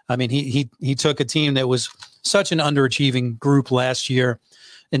 I mean, he took a team that was such an underachieving group last year,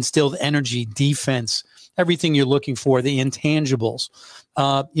 instilled energy, defense, everything you're looking for, the intangibles.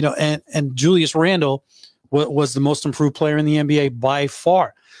 And Julius Randle was the most improved player in the NBA by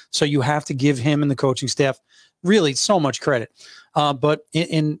far. So you have to give him and the coaching staff really so much credit. But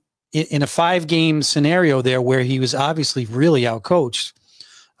in a 5-game scenario there where he was obviously really outcoached,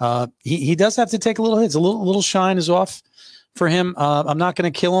 he does have to take a little hits. A little shine is off for him. I'm not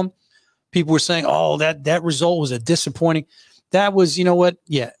going to kill him. People were saying, oh, that result was a disappointing. That was,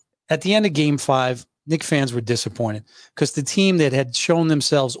 yeah. At the end of Game 5, Knicks fans were disappointed because the team that had shown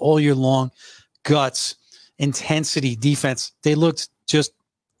themselves all year long, guts, intensity, defense, they looked just,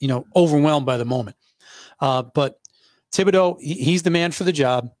 overwhelmed by the moment. But Thibodeau, he's the man for the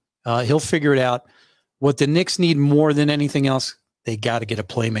job. He'll figure it out. What the Knicks need more than anything else, they got to get a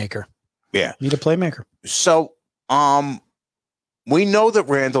playmaker. Yeah. Need a playmaker. So, we know that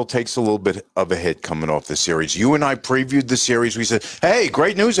Randall takes a little bit of a hit coming off the series. You and I previewed the series. We said, hey,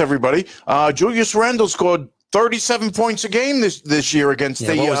 great news, everybody. Julius Randle scored 37 points a game this year against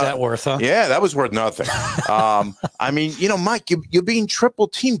the... What was that worth, huh? Yeah, that was worth nothing. I mean, Mike, you're being triple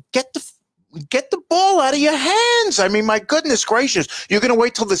teamed. Get the ball out of your hands. I mean, my goodness gracious. You're going to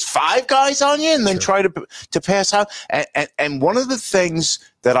wait till there's 5 guys on you and then try to pass out? And one of the things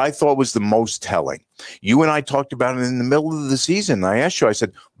that I thought was the most telling, you and I talked about it in the middle of the season. I asked you, I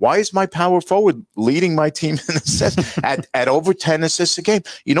said, why is my power forward leading my team in assists at over 10 assists a game?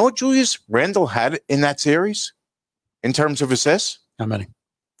 You know what Julius Randle had in that series in terms of assists? How many?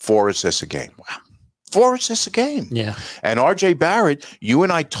 4 assists a game. Wow. 4 assists a game. Yeah. And RJ Barrett, you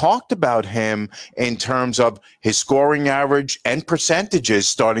and I talked about him in terms of his scoring average and percentages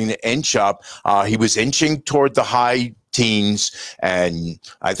starting to inch up. He was inching toward the high teens. And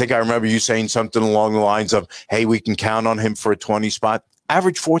I think I remember you saying something along the lines of, hey, we can count on him for a 20 spot.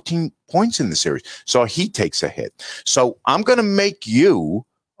 Average 14 points in the series. So he takes a hit. So I'm going to make you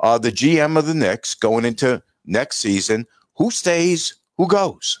the GM of the Knicks going into next season. Who stays? Who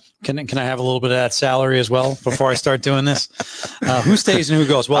goes? Can I have a little bit of that salary as well before I start doing this? Who stays and who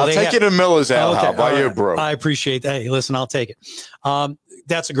goes? Well, I'll take you to Miller's Ale. How about you, bro? I appreciate that. Hey, listen, I'll take it.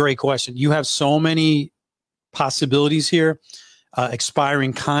 That's a great question. You have so many possibilities here,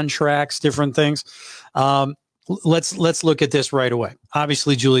 expiring contracts, different things. Let's look at this right away.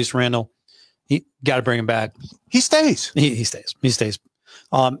 Obviously, Julius Randle, he got to bring him back. He stays. He stays. He stays.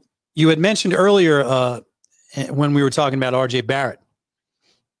 You had mentioned earlier when we were talking about RJ Barrett.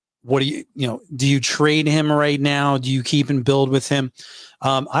 What do do you trade him right now? Do you keep and build with him?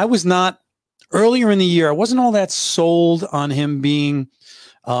 I was not earlier in the year. I wasn't all that sold on him being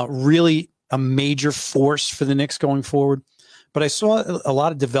really a major force for the Knicks going forward, but I saw a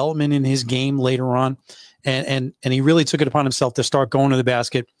lot of development in his game later on, and he really took it upon himself to start going to the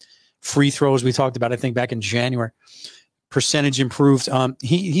basket. Free throws we talked about, I think, back in January. Percentage improved.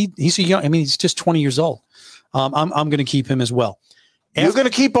 He's a young. I mean, he's just 20 years old. I'm going to keep him as well. You're going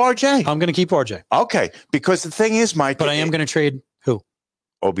to keep RJ? I'm going to keep RJ. Okay, because the thing is, Mike. But I am going to trade who?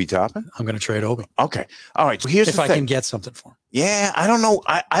 Obi Toppin? I'm going to trade Obi. Okay. All right. So here's if the I thing. can get something for him. Yeah, I don't know.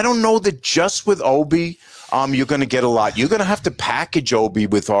 I don't know that just with Obi, you're going to get a lot. You're going to have to package Obi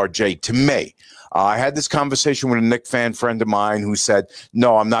with RJ, to me. I had this conversation with a Knicks fan friend of mine who said,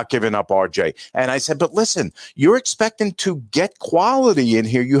 no, I'm not giving up RJ. And I said, but listen, you're expecting to get quality in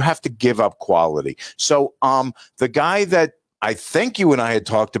here. You have to give up quality. So the guy that I think you and I had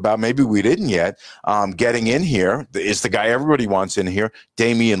talked about, maybe we didn't yet, getting in here is the guy everybody wants in here,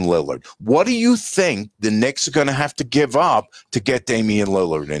 Damian Lillard. What do you think the Knicks are going to have to give up to get Damian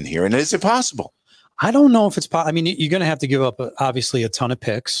Lillard in here? And is it possible? I don't know if it's possible. I mean, you're going to have to give up, obviously, a ton of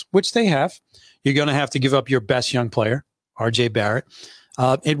picks, which they have. You're going to have to give up your best young player, RJ Barrett.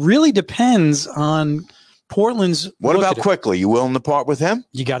 It really depends on Portland's. What about quickly? You willing to part with him?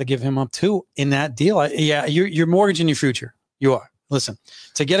 You got to give him up too in that deal. You're mortgaging your future. You are. Listen,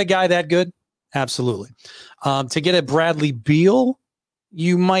 to get a guy that good, absolutely. To get a Bradley Beal,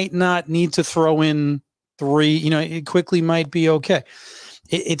 you might not need to throw in 3. It quickly might be okay.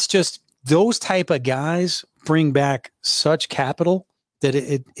 It's just those type of guys bring back such capital that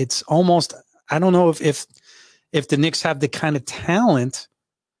it's almost. I don't know if the Knicks have the kind of talent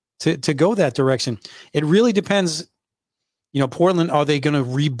to go that direction. It really depends. Portland, are they going to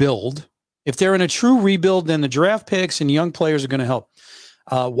rebuild? If they're in a true rebuild, then the draft picks and young players are going to help.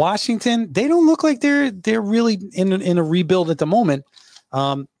 Washington, they don't look like they're really in a rebuild at the moment.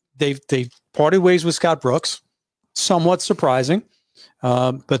 They've parted ways with Scott Brooks, somewhat surprising,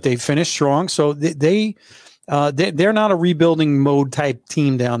 but they finished strong. So they're not a rebuilding mode type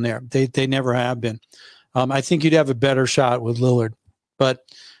team down there. They never have been. I think you'd have a better shot with Lillard. But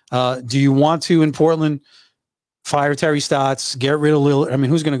do you want to in Portland? Fire Terry Stotts, get rid of Lillard. I mean,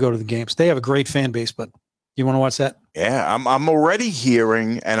 who's going to go to the games? They have a great fan base, but you want to watch that? Yeah, I'm already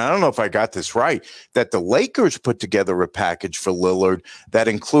hearing, and I don't know if I got this right, that the Lakers put together a package for Lillard that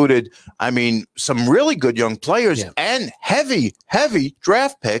included, some really good young players and heavy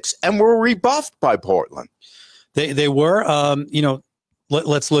draft picks, and were rebuffed by Portland. They were.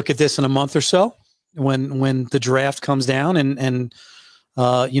 Let's look at this in a month or so when the draft comes down and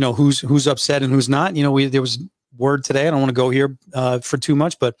who's upset and who's not. There was word today. I don't want to go here for too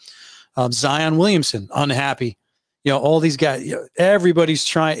much, but Zion Williamson unhappy. All these guys. Everybody's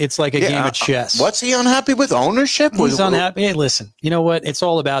trying. It's like a game of chess. What's he unhappy with? Ownership? He's unhappy. Hey, listen. You know what? It's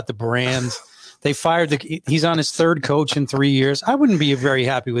all about the brand. They fired he's on his 3rd coach in 3 years. I wouldn't be very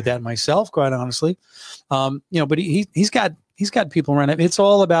happy with that myself, quite honestly. But he's got people around him. It's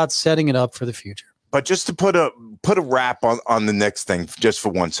all about setting it up for the future. But just to put a wrap on the next thing, just for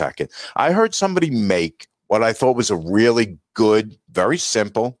 1 second, I heard somebody make what I thought was a really good, very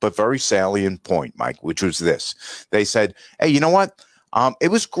simple, but very salient point, Mike, which was this. They said, hey, you know what? It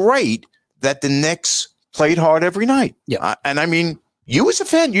was great that the Knicks played hard every night. Yeah. You as a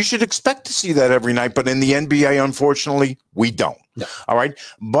fan, you should expect to see that every night. But in the NBA, unfortunately, we don't. Yeah. All right.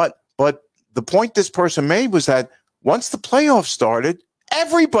 But the point this person made was that once the playoffs started,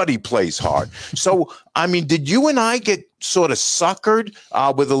 everybody plays hard. So, did you and I get sort of suckered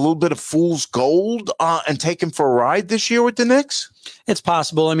with a little bit of fool's gold and taken for a ride this year with the Knicks? It's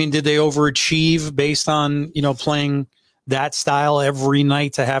possible. Did they overachieve based on, playing that style every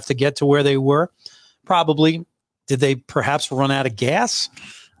night to have to get to where they were? Probably. Did they perhaps run out of gas?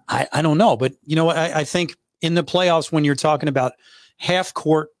 I don't know. But, I think in the playoffs, when you're talking about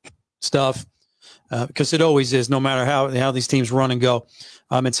half-court stuff, because it always is, no matter how these teams run and go.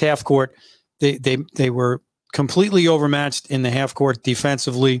 It's half court. They were completely overmatched in the half court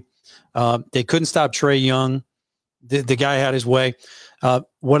defensively. They couldn't stop Trae Young. The guy had his way.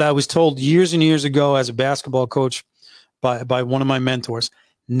 What I was told years and years ago as a basketball coach by one of my mentors,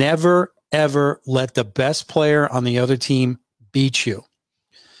 never, ever let the best player on the other team beat you.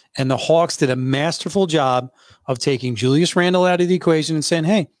 And the Hawks did a masterful job of taking Julius Randle out of the equation and saying,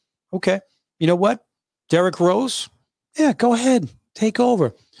 hey, okay, you know what? Derrick Rose, go ahead, take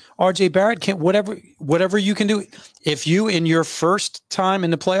over. RJ Barrett can whatever you can do. If you in your first time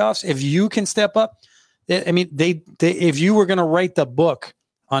in the playoffs, if you can step up, if you were going to write the book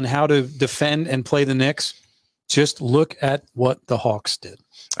on how to defend and play the Knicks, just look at what the Hawks did.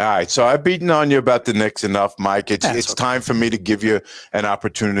 All right, so I've beaten on you about the Knicks enough, Mike. It's okay. Time for me to give you an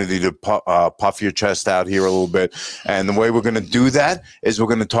opportunity to puff your chest out here a little bit. And the way we're going to do that is we're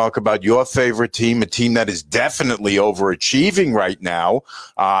going to talk about your favorite team, a team that is definitely overachieving right now.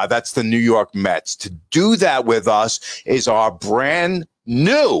 That's the New York Mets. To do that with us is our brand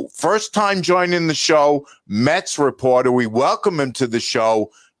new, first time joining the show, Mets reporter. We welcome him to the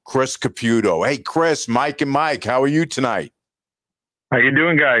show, Chris Caputo. Hey, Chris, Mike and Mike, how are you tonight? How you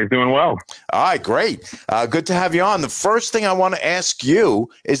doing, guys? Doing well. All right, great. Good to have you on. The first thing I want to ask you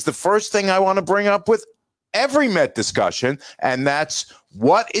is the first thing I want to bring up with every Met discussion, and that's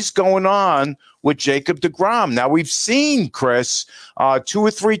what is going on with Jacob deGrom. Now, we've seen, Chris, 2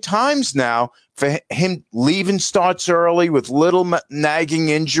 or 3 times now for him leaving starts early with little nagging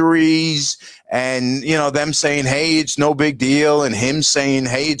injuries and, them saying, hey, it's no big deal, and him saying,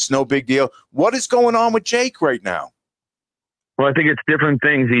 hey, it's no big deal. What is going on with Jake right now? Well, I think it's different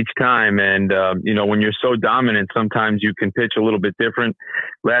things each time. And, when you're so dominant, sometimes you can pitch a little bit different.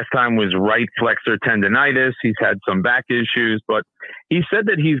 Last time was right flexor tendonitis. He's had some back issues, but he said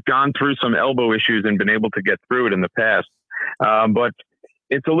that he's gone through some elbow issues and been able to get through it in the past. But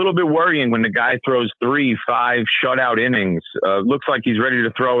it's a little bit worrying when the guy throws 3-5 shutout innings. Looks like he's ready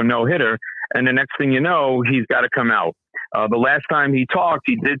to throw a no-hitter. And the next thing you know, he's got to come out. The last time he talked,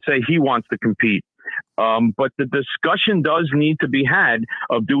 he did say he wants to compete. But the discussion does need to be had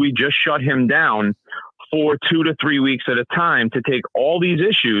of, do we just shut him down for 2 to 3 weeks at a time to take all these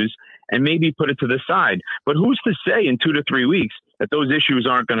issues and maybe put it to the side? But who's to say in 2 to 3 weeks that those issues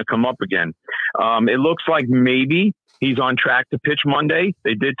aren't going to come up again? It looks like maybe he's on track to pitch Monday.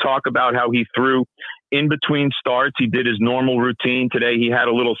 They did talk about how he threw in between starts. He did his normal routine. Today he had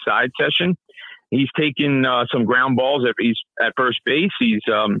a little side session. He's taken some ground balls. He's at first base.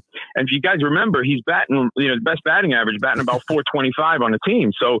 And if you guys remember, he's batting, the best batting average, batting about 425 on the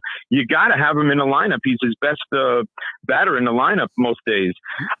team. So you got to have him in the lineup. He's his best batter in the lineup most days.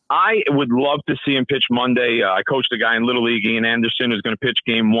 I would love to see him pitch Monday. I coached a guy in Little League, Ian Anderson, who's going to pitch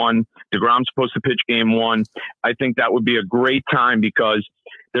game 1. deGrom's supposed to pitch game 1. I think that would be a great time because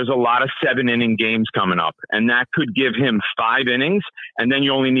there's a lot of 7-inning games coming up, and that could give him 5 innings, and then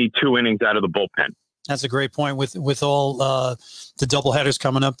you only need 2 innings out of the bullpen. That's a great point with all the doubleheaders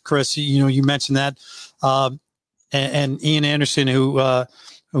coming up, Chris. You mentioned that, and Ian Anderson,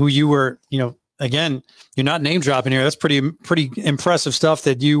 who you were, again, you're not name dropping here. That's pretty impressive stuff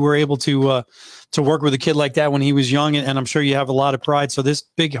that you were able to work with a kid like that when he was young, and I'm sure you have a lot of pride. So this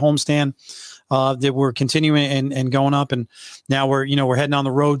big homestand that we're continuing and going up, and now we're heading on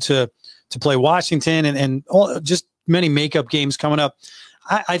the road to play Washington and all, just many makeup games coming up.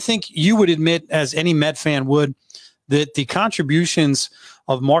 I think you would admit, as any Met fan would, that the contributions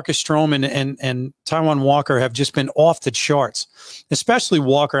of Marcus Stroman and Taijuan Walker have just been off the charts, especially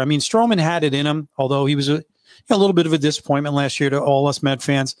Walker. I mean, Stroman had it in him, although he was a little bit of a disappointment last year to all us Met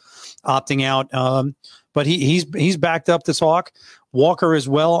fans opting out. But he's backed up the talk. Walker as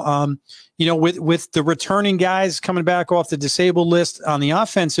well. With the returning guys coming back off the disabled list on the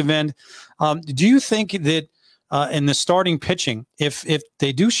offensive end, do you think that in the starting pitching, if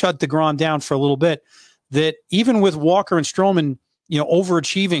they do shut deGrom down for a little bit, that even with Walker and Stroman,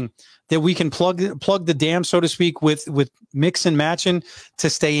 overachieving, that we can plug the dam, so to speak, with mix and matching to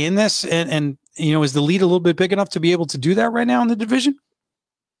stay in this? And is the lead a little bit big enough to be able to do that right now in the division?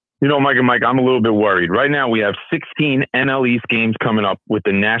 Mike and Mike, I'm a little bit worried. Right now, we have 16 NL East games coming up with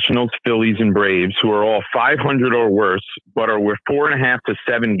the Nationals, Phillies, and Braves, who are all 500 or worse, but we're 4.5 to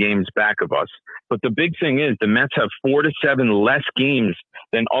 7 games back of us. But the big thing is the Mets have 4 to 7 less games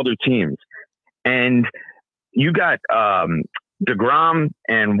than other teams. And you got deGrom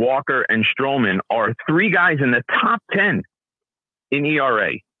and Walker and Stroman are 3 guys in the top 10 in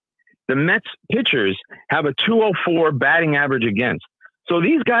ERA. The Mets pitchers have a 204 batting average against. So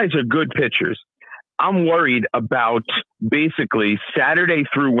these guys are good pitchers. I'm worried about basically Saturday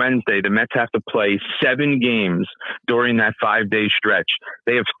through Wednesday. The Mets have to play 7 games during that 5-day stretch.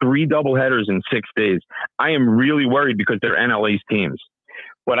 They have 3 doubleheaders in 6 days. I am really worried because they're NL East teams.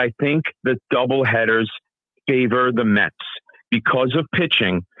 But I think the doubleheaders favor the Mets because of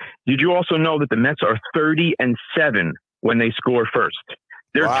pitching. Did you also know that the Mets are 30-7 when they score first?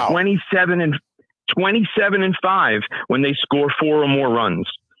 They're 27-5 when they score 4 or more runs.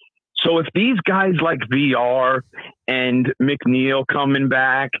 So if these guys like VR and McNeil coming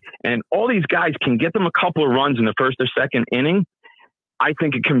back and all these guys can get them a couple of runs in the first or second inning, I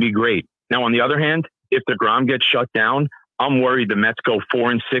think it can be great. Now, on the other hand, if deGrom gets shut down, I'm worried the Mets go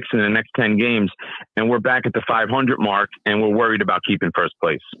 4-6 in the next 10 games, and we're back at the 500 mark, and we're worried about keeping first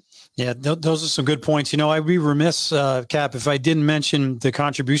place. Yeah, those are some good points. I'd be remiss, Cap, if I didn't mention the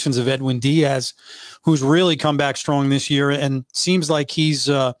contributions of Edwin Diaz, who's really come back strong this year and seems like he's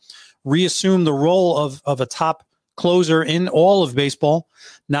reassumed the role of a top closer in all of baseball,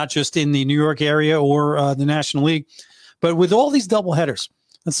 not just in the New York area or the National League. But with all these doubleheaders,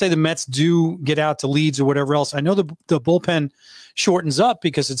 let's say the Mets do get out to Leeds or whatever else. I know the bullpen shortens up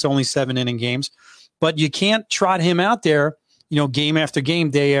because it's only 7-inning games, but you can't trot him out there, game after game,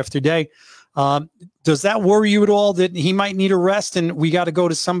 day after day. Does that worry you at all that he might need a rest and we got to go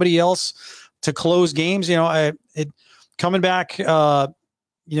to somebody else to close games? Coming back, I'm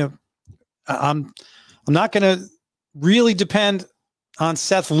not going to really depend on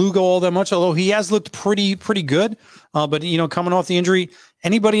Seth Lugo all that much, although he has looked pretty good. But coming off the injury,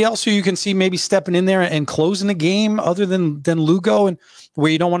 anybody else who you can see maybe stepping in there and closing the game other than Lugo, and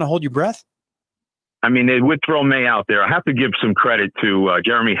where you don't want to hold your breath? I mean, they would throw May out there. I have to give some credit to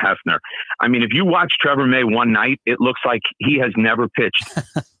Jeremy Hefner. I mean, if you watch Trevor May one night, it looks like he has never pitched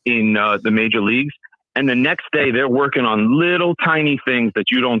in the major leagues. And the next day, they're working on little tiny things that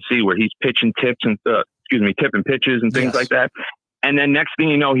you don't see, where he's pitching tipping pitches and things like that. And then next thing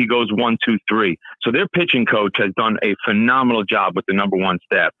you know, he goes 1, 2, 3. So their pitching coach has done a phenomenal job with the number one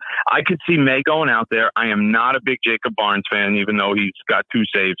staff. I could see May going out there. I am not a big Jacob Barnes fan, even though he's got 2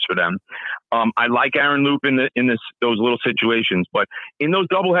 saves for them. I like Aaron Loop in those little situations, but in those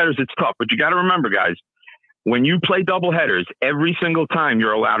doubleheaders, it's tough. But you got to remember, guys, when you play doubleheaders, every single time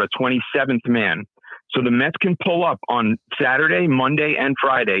you're allowed a 27th man. So the Mets can pull up on Saturday, Monday, and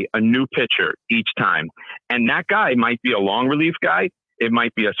Friday a new pitcher each time. And that guy might be a long relief guy. It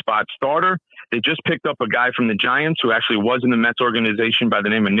might be a spot starter. They just picked up a guy from the Giants who actually was in the Mets organization by the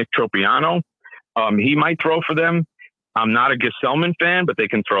name of Nick Tropiano. He might throw for them. I'm not a Gesellman fan, but they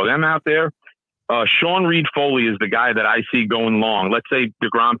can throw them out there. Sean Reed Foley is the guy that I see going long. Let's say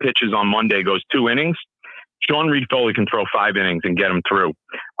DeGrom pitches on Monday, goes 2 innings. Sean Reed Foley can throw 5 innings and get them through.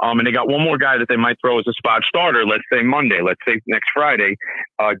 And they got one more guy that they might throw as a spot starter. Let's say Monday. Let's say next Friday.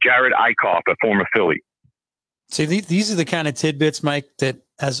 Jared Eichhoff, a former Philly. See, these are the kind of tidbits, Mike, that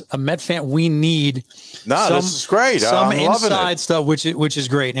as a Met fan we need. No, this is great. Some I'm inside stuff, which is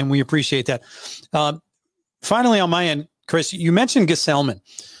great, and we appreciate that. Finally, on my end, Chris, you mentioned Gesellman.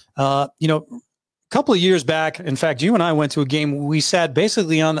 A couple of years back, in fact, you and I went to a game. We sat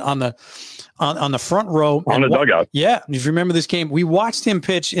basically on the front row on the dugout. Yeah, if you remember this game, we watched him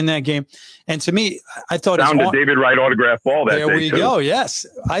pitch in that game, and to me, I thought found a David Wright autograph ball that day. There we go. Yes,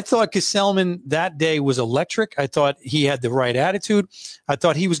 I thought Gesellman that day was electric. I thought he had the right attitude. I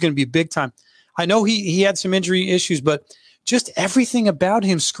thought he was going to be big time. I know he had some injury issues, but just everything about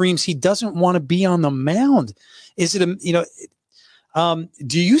him screams he doesn't want to be on the mound. Is it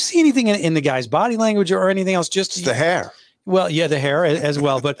do you see anything in the guy's body language or anything else? Just the hair. Well, yeah, the hair as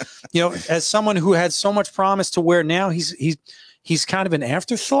well. But, as someone who had so much promise to where now he's kind of an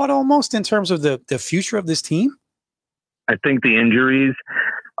afterthought almost in terms of the future of this team. I think the injuries,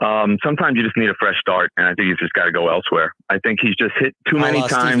 sometimes you just need a fresh start, and I think he's just got to go elsewhere. I think he's just hit too many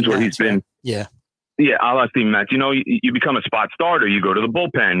times where he's been. Yeah. Yeah, a la Steven Matz. You become a spot starter. You go to the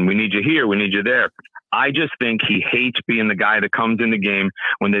bullpen. We need you here. We need you there. I just think he hates being the guy that comes in the game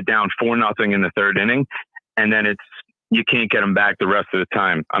when they're down 4-0 in the 3rd inning, and then you can't get him back the rest of the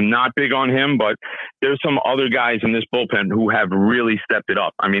time. I'm not big on him, but there's some other guys in this bullpen who have really stepped it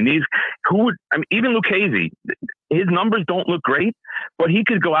up. I mean, even Lucchesi, his numbers don't look great, but he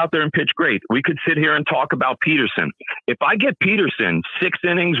could go out there and pitch great. We could sit here and talk about Peterson. If I get Peterson 6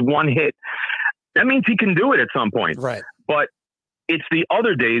 innings, 1 hit, that means he can do it at some point. Right. But it's the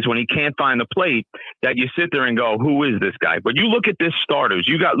other days when he can't find the plate that you sit there and go, who is this guy? But you look at this starters.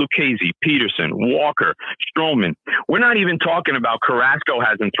 You got Lucchesi, Peterson, Walker, Stroman. We're not even talking about Carrasco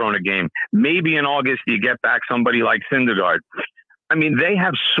hasn't thrown a game. Maybe in August you get back somebody like Syndergaard. I mean, they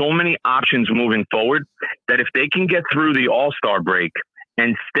have so many options moving forward that if they can get through the All-Star break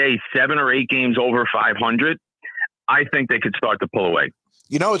and stay 7 or 8 games over 500, I think they could start to pull away.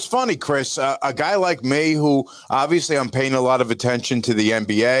 It's funny, Chris, a guy like me who obviously I'm paying a lot of attention to the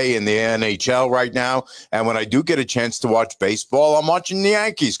NBA and the NHL right now. And when I do get a chance to watch baseball, I'm watching the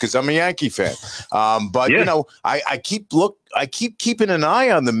Yankees because I'm a Yankee fan. I keep keeping an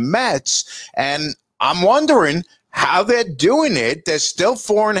eye on the Mets, and I'm wondering how they're doing it. They're still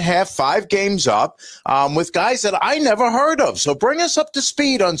 4.5, 5 games up with guys that I never heard of. So bring us up to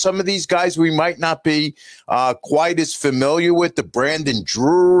speed on some of these guys we might not be quite as familiar with, the Brandon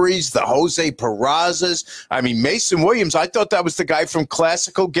Drurys, the Jose Perazzas. I mean, Mason Williams, I thought that was the guy from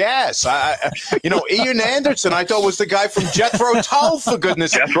Classical Gas. Ian Anderson, I thought was the guy from Jethro Tull, for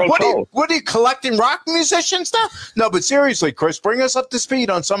goodness sake. What are you collecting rock musicians now? No, but seriously, Chris, bring us up to speed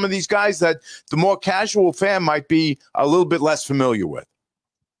on some of these guys that the more casual fan might be a little bit less familiar with.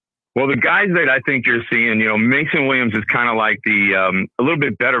 Well, the guys that I think you're seeing, Mason Williams is kind of like a little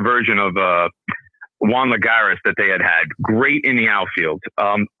bit better version of Juan Lagares that they had. Great in the outfield.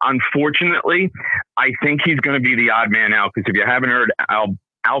 Unfortunately, I think he's going to be the odd man out because if you haven't heard,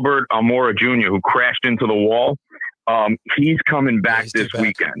 Albert Almora Jr., who crashed into the wall, He's coming back this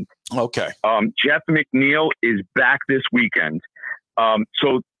weekend. Okay. Jeff McNeil is back this weekend.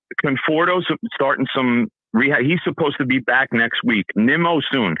 So Conforto's starting some rehab. He's supposed to be back next week. Nimmo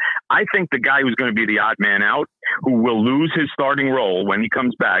soon. I think the guy who's going to be the odd man out, who will lose his starting role when he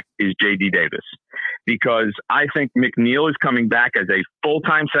comes back, is J.D. Davis. Because I think McNeil is coming back as a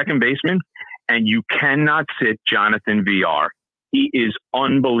full-time second baseman, and you cannot sit Jonathan VR. He is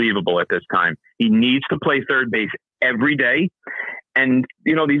unbelievable at this time. He needs to play third base every day. And,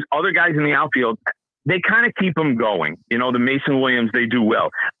 you know, these other guys in the outfield, they kind of keep them going. You know, the Mason Williams, they do well.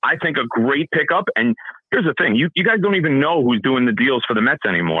 I think a great pickup. And here's the thing. You guys don't even know who's doing the deals for the Mets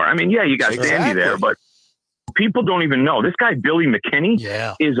anymore. I mean, yeah, you got Sandy there, but people don't even know. This guy, Billy McKinney,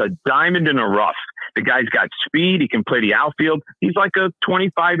 is a diamond in the rough. The guy's got speed. He can play the outfield. He's like a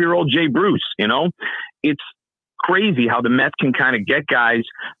 25-year-old Jay Bruce, you know? It's crazy how the Mets can kind of get guys,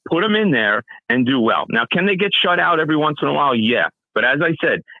 put them in there, and do well. Now, can they get shut out every once in a while? Yeah. But as I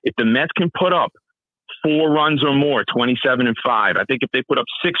said, if the Mets can put up 4 runs or more, 27-5. I think if they put up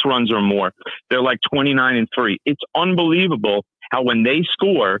 6 runs or more, they're like 29-3. It's unbelievable how when they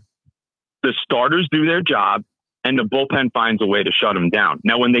score, the starters do their job and the bullpen finds a way to shut them down.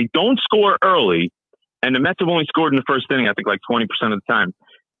 Now, when they don't score early, and the Mets have only scored in the first inning, I think like 20% of the time,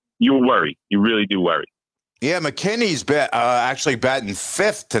 you worry. You really do worry. Yeah, McKinney's actually batting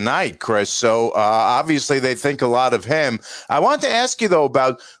 5th tonight, Chris. So obviously they think a lot of him. I want to ask you, though,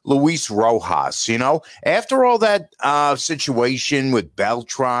 about Luis Rojas. You know, after all that situation with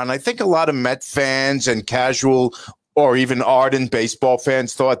Beltran, I think a lot of Met fans and casual or even ardent baseball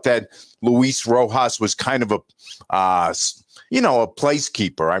fans thought that Luis Rojas was kind of a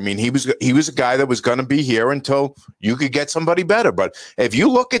placekeeper. I mean, he was a guy that was going to be here until you could get somebody better. But if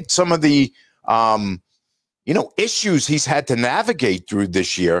you look at some of the issues he's had to navigate through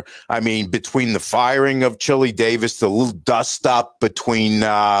this year. I mean, between the firing of Chili Davis, the little dust up between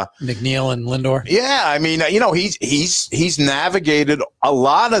McNeil and Lindor. Yeah, I mean, he's navigated a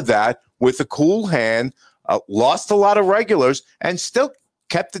lot of that with a cool hand, lost a lot of regulars, and still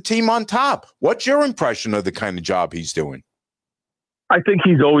kept the team on top. What's your impression of the kind of job he's doing? I think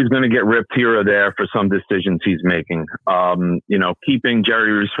he's always going to get ripped here or there for some decisions he's making. Keeping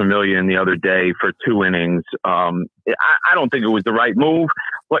Jerry Rusfamilia in the other day for 2 innings, I don't think it was the right move.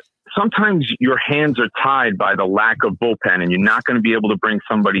 But sometimes your hands are tied by the lack of bullpen, and you're not going to be able to bring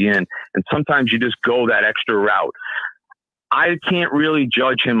somebody in. And sometimes you just go that extra route. I can't really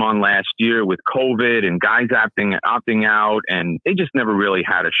judge him on last year with COVID and guys opting out, and they just never really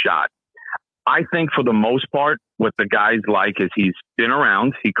had a shot. I think for the most part, what the guys like is he's been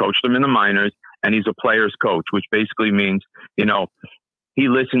around, he coached them in the minors, and he's a player's coach, which basically means, he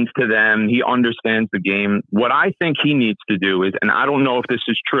listens to them, he understands the game. What I think he needs to do is, and I don't know if this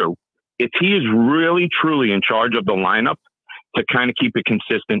is true, if he is really, truly in charge of the lineup, to kind of keep it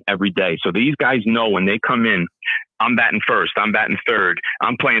consistent every day. So these guys know when they come in, I'm batting first, I'm batting third,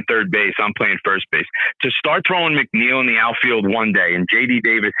 I'm playing third base, I'm playing first base. To start throwing McNeil in the outfield one day and J.D.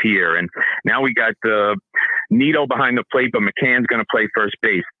 Davis here, and now we got Nito behind the plate, but McCann's going to play first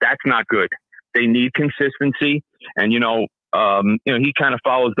base. That's not good. They need consistency, and he kind of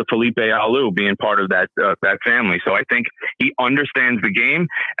follows the Felipe Alou being part of that family. So I think he understands the game,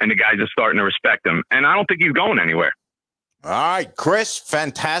 and the guys are starting to respect him. And I don't think he's going anywhere. All right, Chris,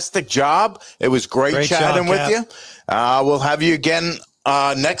 fantastic job. It was great chatting with you. We'll have you again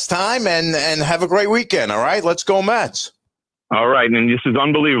next time, and have a great weekend, all right? Let's go Mets. All right, and this is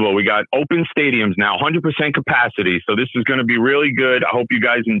unbelievable. We got open stadiums now, 100% capacity, so this is going to be really good. I hope you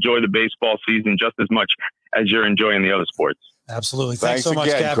guys enjoy the baseball season just as much as you're enjoying the other sports. Absolutely. Thanks so much,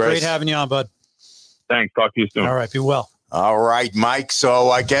 Cap. Chris. Great having you on, bud. Thanks. Talk to you soon. All right, be well. All right, Mike.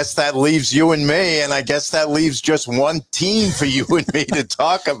 So I guess that leaves you and me, and I guess that leaves just one team for you and me to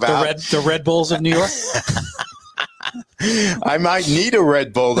talk about. The Red Bulls of New York? I might need a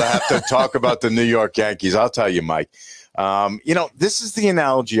Red Bull to have to talk about the New York Yankees. I'll tell you, Mike. This is the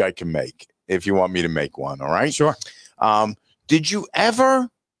analogy I can make if you want me to make one, all right? Sure. Did you ever,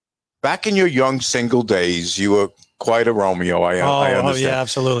 back in your young single days, you were quite a Romeo, I understand. Oh, yeah,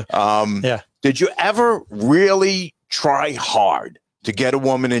 absolutely. Did you ever really try hard to get a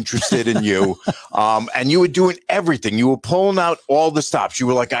woman interested in you? And you were doing everything. You were pulling out all the stops. You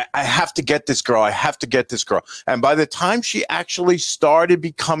were like, I have to get this girl. I have to get this girl. And by the time she actually started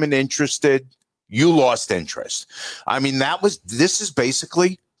becoming interested, you lost interest. I mean, this is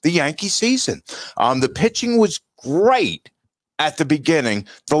basically the Yankee season. The pitching was great at the beginning.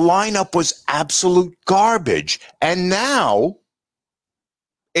 The lineup was absolute garbage. And now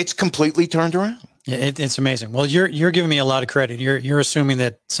it's completely turned around. Yeah, it's amazing. Well, you're giving me a lot of credit. You're assuming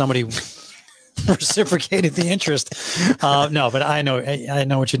that somebody reciprocated the interest. No, but I know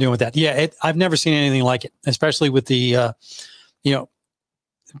what you're doing with that. Yeah, I've never seen anything like it, especially with the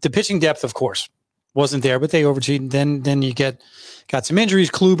the pitching depth, of course, wasn't there, but they overachieved. Then you got some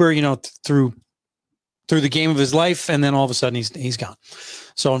injuries. Kluber, through the game of his life, and then all of a sudden he's gone.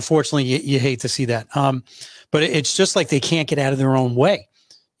 So unfortunately, you hate to see that. But it's just like they can't get out of their own way.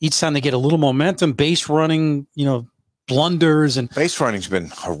 Each time they get a little momentum, base running, blunders, and base running's been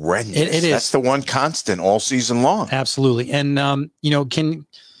horrendous. It is. That's the one constant all season long. Absolutely. And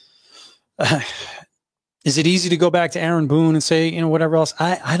is it easy to go back to Aaron Boone and say, whatever else?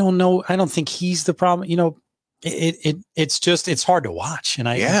 I don't know. I don't think he's the problem. It's hard to watch.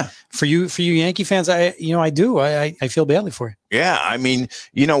 And for you Yankee fans, I do. I feel badly for you. Yeah. I mean,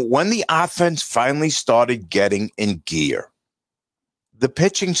 when the offense finally started getting in gear, the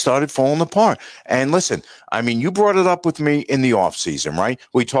pitching started falling apart. And listen, I mean, you brought it up with me in the offseason, right?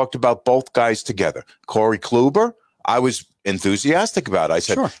 We talked about both guys together. Corey Kluber, I was enthusiastic about it. I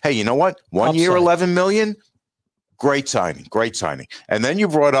said, sure. Hey, you know what? 1 year, $11 million. Great signing. And then you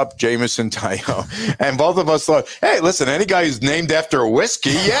brought up Jameson Taillon, and both of us thought, hey, listen, any guy who's named after a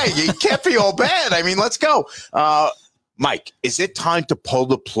whiskey, you can't be all bad. I mean, let's go. Mike, is it time to pull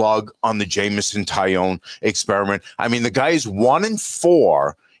the plug on the Jameson Taillon experiment? I mean, the guy is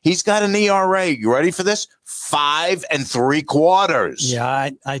 1-4. He's got an ERA. You ready for this? 5 3/4.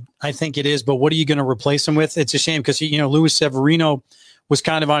 Yeah, I think it is. But what are you going to replace him with? It's a shame because Luis Severino was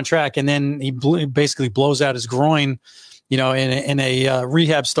kind of on track, and then he basically blows out his groin, in a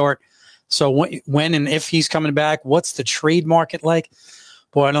rehab start. So when and if he's coming back, what's the trade market like?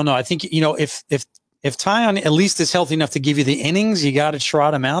 Boy, I don't know. I think if Taillon at least is healthy enough to give you the innings, you got to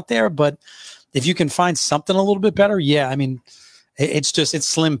trot him out there. But if you can find something a little bit better, yeah, I mean, it's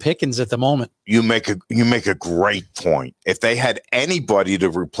slim pickings at the moment. You make a great point. If they had anybody to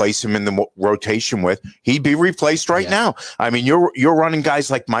replace him in the rotation with, he'd be replaced right now. I mean, you're running guys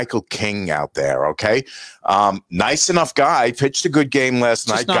like Michael King out there, okay? Nice enough guy, pitched a good game last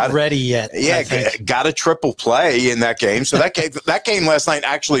night. Not ready yet. Yeah, got a triple play in that game. So that game last night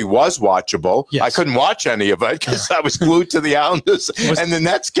actually was watchable. Yes. I couldn't watch any of it because I was glued to the Islanders and the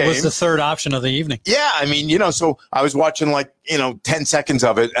Nets game. It was the third option of the evening. Yeah, I mean, so I was watching 10 seconds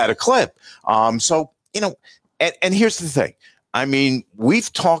of it at a clip. And here's the thing. I mean,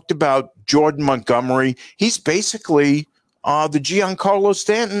 we've talked about Jordan Montgomery. He's basically the Giancarlo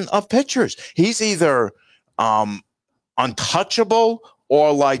Stanton of pitchers. He's either untouchable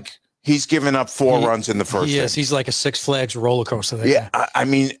or he's given up 4 runs in the first inning. Yes, he's like a Six Flags roller coaster. Yeah, I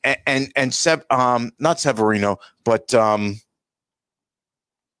mean, and not Severino, but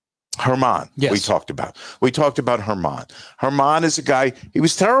Herman, yes. We talked about Herman. Herman is a guy, he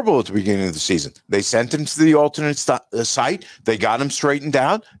was terrible at the beginning of the season. They sent him to the alternate site. They got him straightened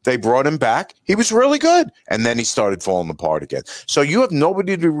out. They brought him back. He was really good. And then he started falling apart again. So you have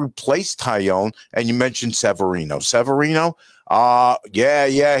nobody to replace Taillon. And you mentioned Severino. He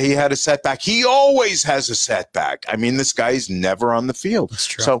had a setback. He always has a setback. I mean, this guy is never on the field. That's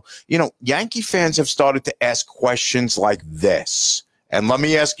true. So, Yankee fans have started to ask questions like this. And let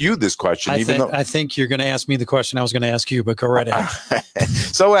me ask you this question. I think you're going to ask me the question I was going to ask you, but go right ahead.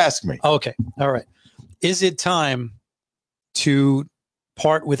 So ask me. Okay. All right. Is it time to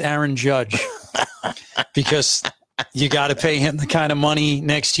part with Aaron Judge? Because you got to pay him the kind of money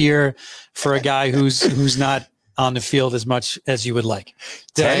next year for a guy who's not on the field as much as you would like.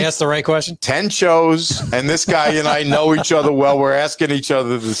 Did I ask the right question? 10 shows, and this guy and I know each other well. We're asking each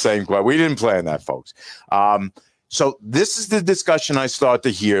other the same question. We didn't plan that, folks. So this is the discussion I started to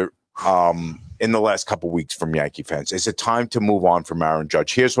hear in the last couple of weeks from Yankee fans. Is it time to move on from Aaron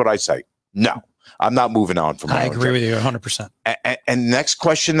Judge? Here's what I say. No, I'm not moving on from Aaron Judge. I agree with you 100%. And next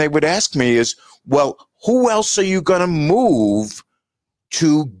question they would ask me is, well, who else are you going to move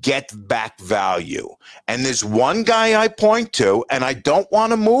to get back value? And there's one guy I point to, and I don't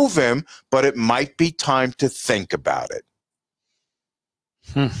want to move him, but it might be time to think about it.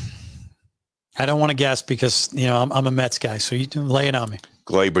 I don't want to guess because, I'm a Mets guy, so you can lay it on me.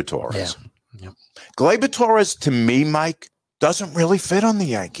 Gleyber Torres. Yeah. Gleyber Torres, to me, Mike, doesn't really fit on the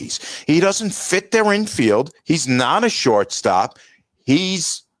Yankees. He doesn't fit their infield. He's not a shortstop. He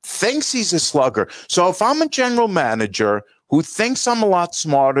thinks he's a slugger. So if I'm a general manager who thinks I'm a lot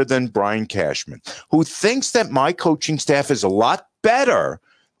smarter than Brian Cashman, who thinks that my coaching staff is a lot better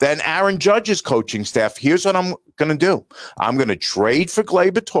than Aaron Judge's coaching staff, here's what I'm going to do. I'm going to trade for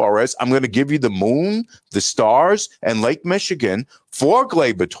Gleyber Torres. I'm going to give you the moon, the stars, and Lake Michigan for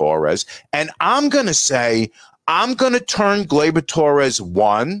Gleyber Torres. And I'm going to say, I'm going to turn Gleyber Torres,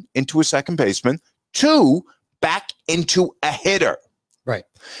 1, into a second baseman, 2, back into a hitter. Right.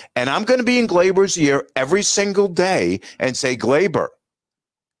 And I'm going to be in Glaber's ear every single day and say, Glaber,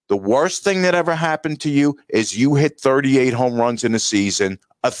 the worst thing that ever happened to you is you hit 38 home runs in a season,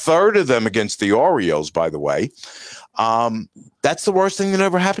 a third of them against the Orioles, by the way. That's the worst thing that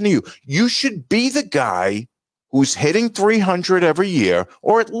ever happened to you. You should be the guy who's hitting 300 every year,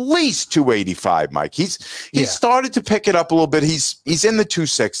 or at least 285, Mike. He's started to pick it up a little bit. He's in the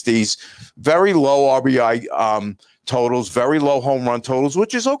 260s, very low RBI totals, very low home run totals,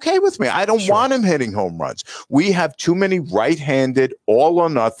 which is okay with me. I don't want him hitting home runs. We have too many right-handed,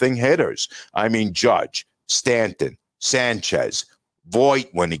 all-or-nothing hitters. I mean, Judge, Stanton, Sanchez, Voit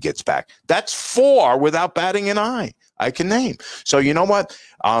when he gets back. That's 4 without batting an eye I can name. So you know what?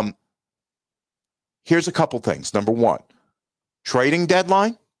 Here's a couple things. Number one, trading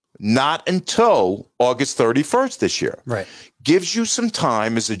deadline, not until August 31st this year. Right. Gives you some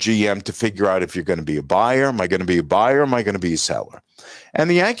time as a GM to figure out if you're going to be a buyer. Am I going to be a buyer? Am I going to be a seller? And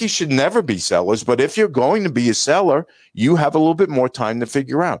the Yankees should never be sellers, but if you're going to be a seller, you have a little bit more time to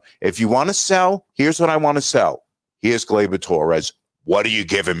figure out. If you want to sell, here's what I want to sell. Here's Gleyber Torres. What are you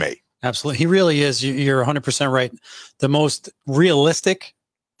giving me? Absolutely. He really is. You're 100% right. The most realistic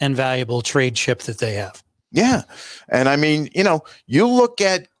and valuable trade chip that they have. Yeah. And I mean, you know, you look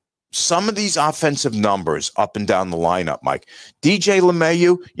at some of these offensive numbers up and down the lineup, Mike. DJ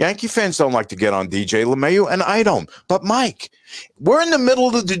LeMahieu, Yankee fans don't like to get on DJ LeMahieu, and I don't. But, Mike, we're in the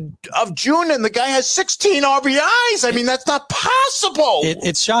middle of June, and the guy has 16 RBIs. I mean, that's not possible.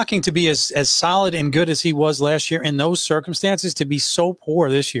 It's shocking to be as solid and good as he was last year in those circumstances, to be so poor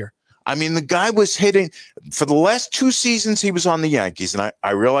this year. I mean, the guy was hitting for the last 2 seasons he was on the Yankees, and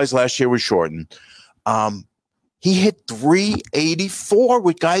I realized last year was shortened. He hit 384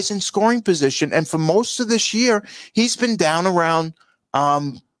 with guys in scoring position, and for most of this year, he's been down around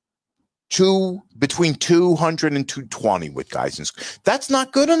between 200 and 220 with guys in. That's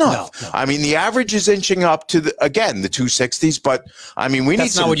not good enough. No. I mean, the average is inching up to the 260s, but I mean,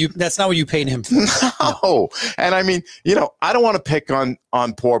 that's not what you paid him for. No. And I mean, you know, I don't want to pick on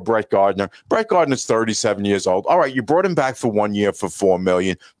poor Brett Gardner. Brett Gardner's 37 years old. All right, you brought him back for 1 year for $4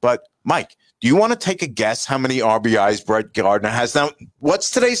 million, but Mike, do you want to take a guess how many RBIs Brett Gardner has now? What's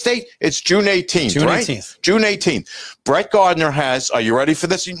today's date? It's June 18th, June right? 18th. June 18th. Brett Gardner has, are you ready for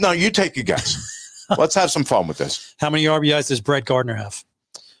this? No, you take a guess. Let's have some fun with this. How many RBIs does Brett Gardner have?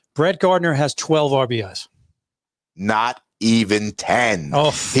 Brett Gardner has 12 RBIs. Not even 10.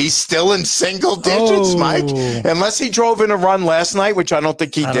 Oh. He's still in single digits, Mike. Unless he drove in a run last night, which I don't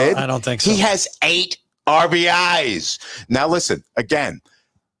think he did. I don't think so. He has 8 RBIs. Now, listen, again,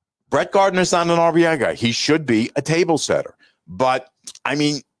 Brett Gardner's not an RBI guy. He should be a table setter. But, I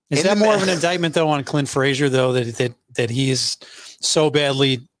mean... Is that more of an indictment, though, on Clint Frazier, though, that he is so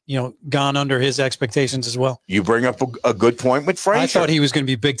badly, you know, gone under his expectations as well? You bring up a good point with Frazier. I thought he was going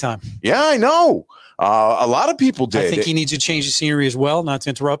to be big time. Yeah, I know. A lot of people did. I think he needs to change the scenery as well, not to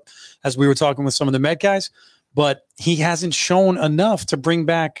interrupt, as we were talking with some of the Met guys. But he hasn't shown enough to bring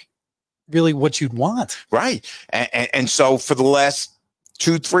back really what you'd want. Right. And so for the last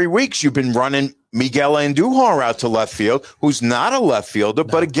 2-3 weeks, you've been running Miguel Andujar out to left field, who's not a left fielder,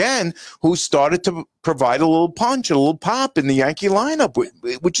 but again, who started to provide a little punch, a little pop in the Yankee lineup,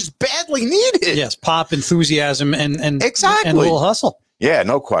 which is badly needed. Yes, pop, enthusiasm, and exactly, and a little hustle. Yeah,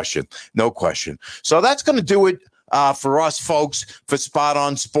 no question. No question. So that's going to do it for us, folks, for Spot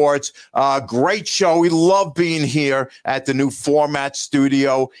on Sports. Great show. We love being here at the new Format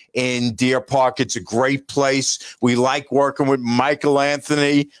Studio in Deer Park. It's a great place. We like working with Michael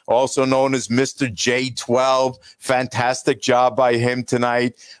Anthony, also known as Mr. J12. Fantastic job by him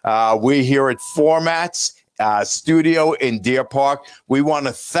tonight. We're here at Formats Studio in Deer Park. We want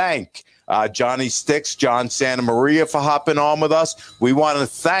to thank Johnny Sticks, John Santamaria for hopping on with us. We want to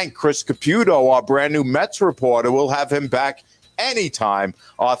thank Chris Caputo, our brand new Mets reporter. We'll have him back anytime.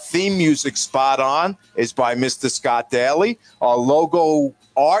 Our theme music, Spot On, is by Mr. Scott Daly. Our logo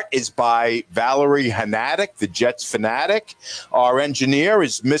art is by Valerie Hanatic, the Jets fanatic. Our engineer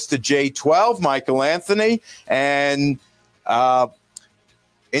is Mr. J12, Michael Anthony. And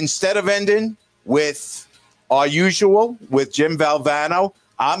instead of ending with our usual, with Jim Valvano,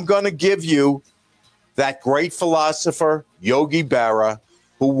 I'm going to give you that great philosopher, Yogi Berra,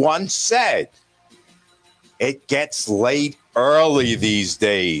 who once said, it gets late early these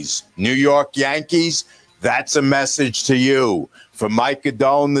days. New York Yankees, that's a message to you. For Mike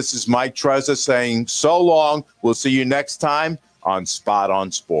Guidone, this is Mike Trezza saying so long. We'll see you next time on Spot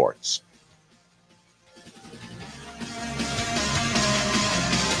on Sports.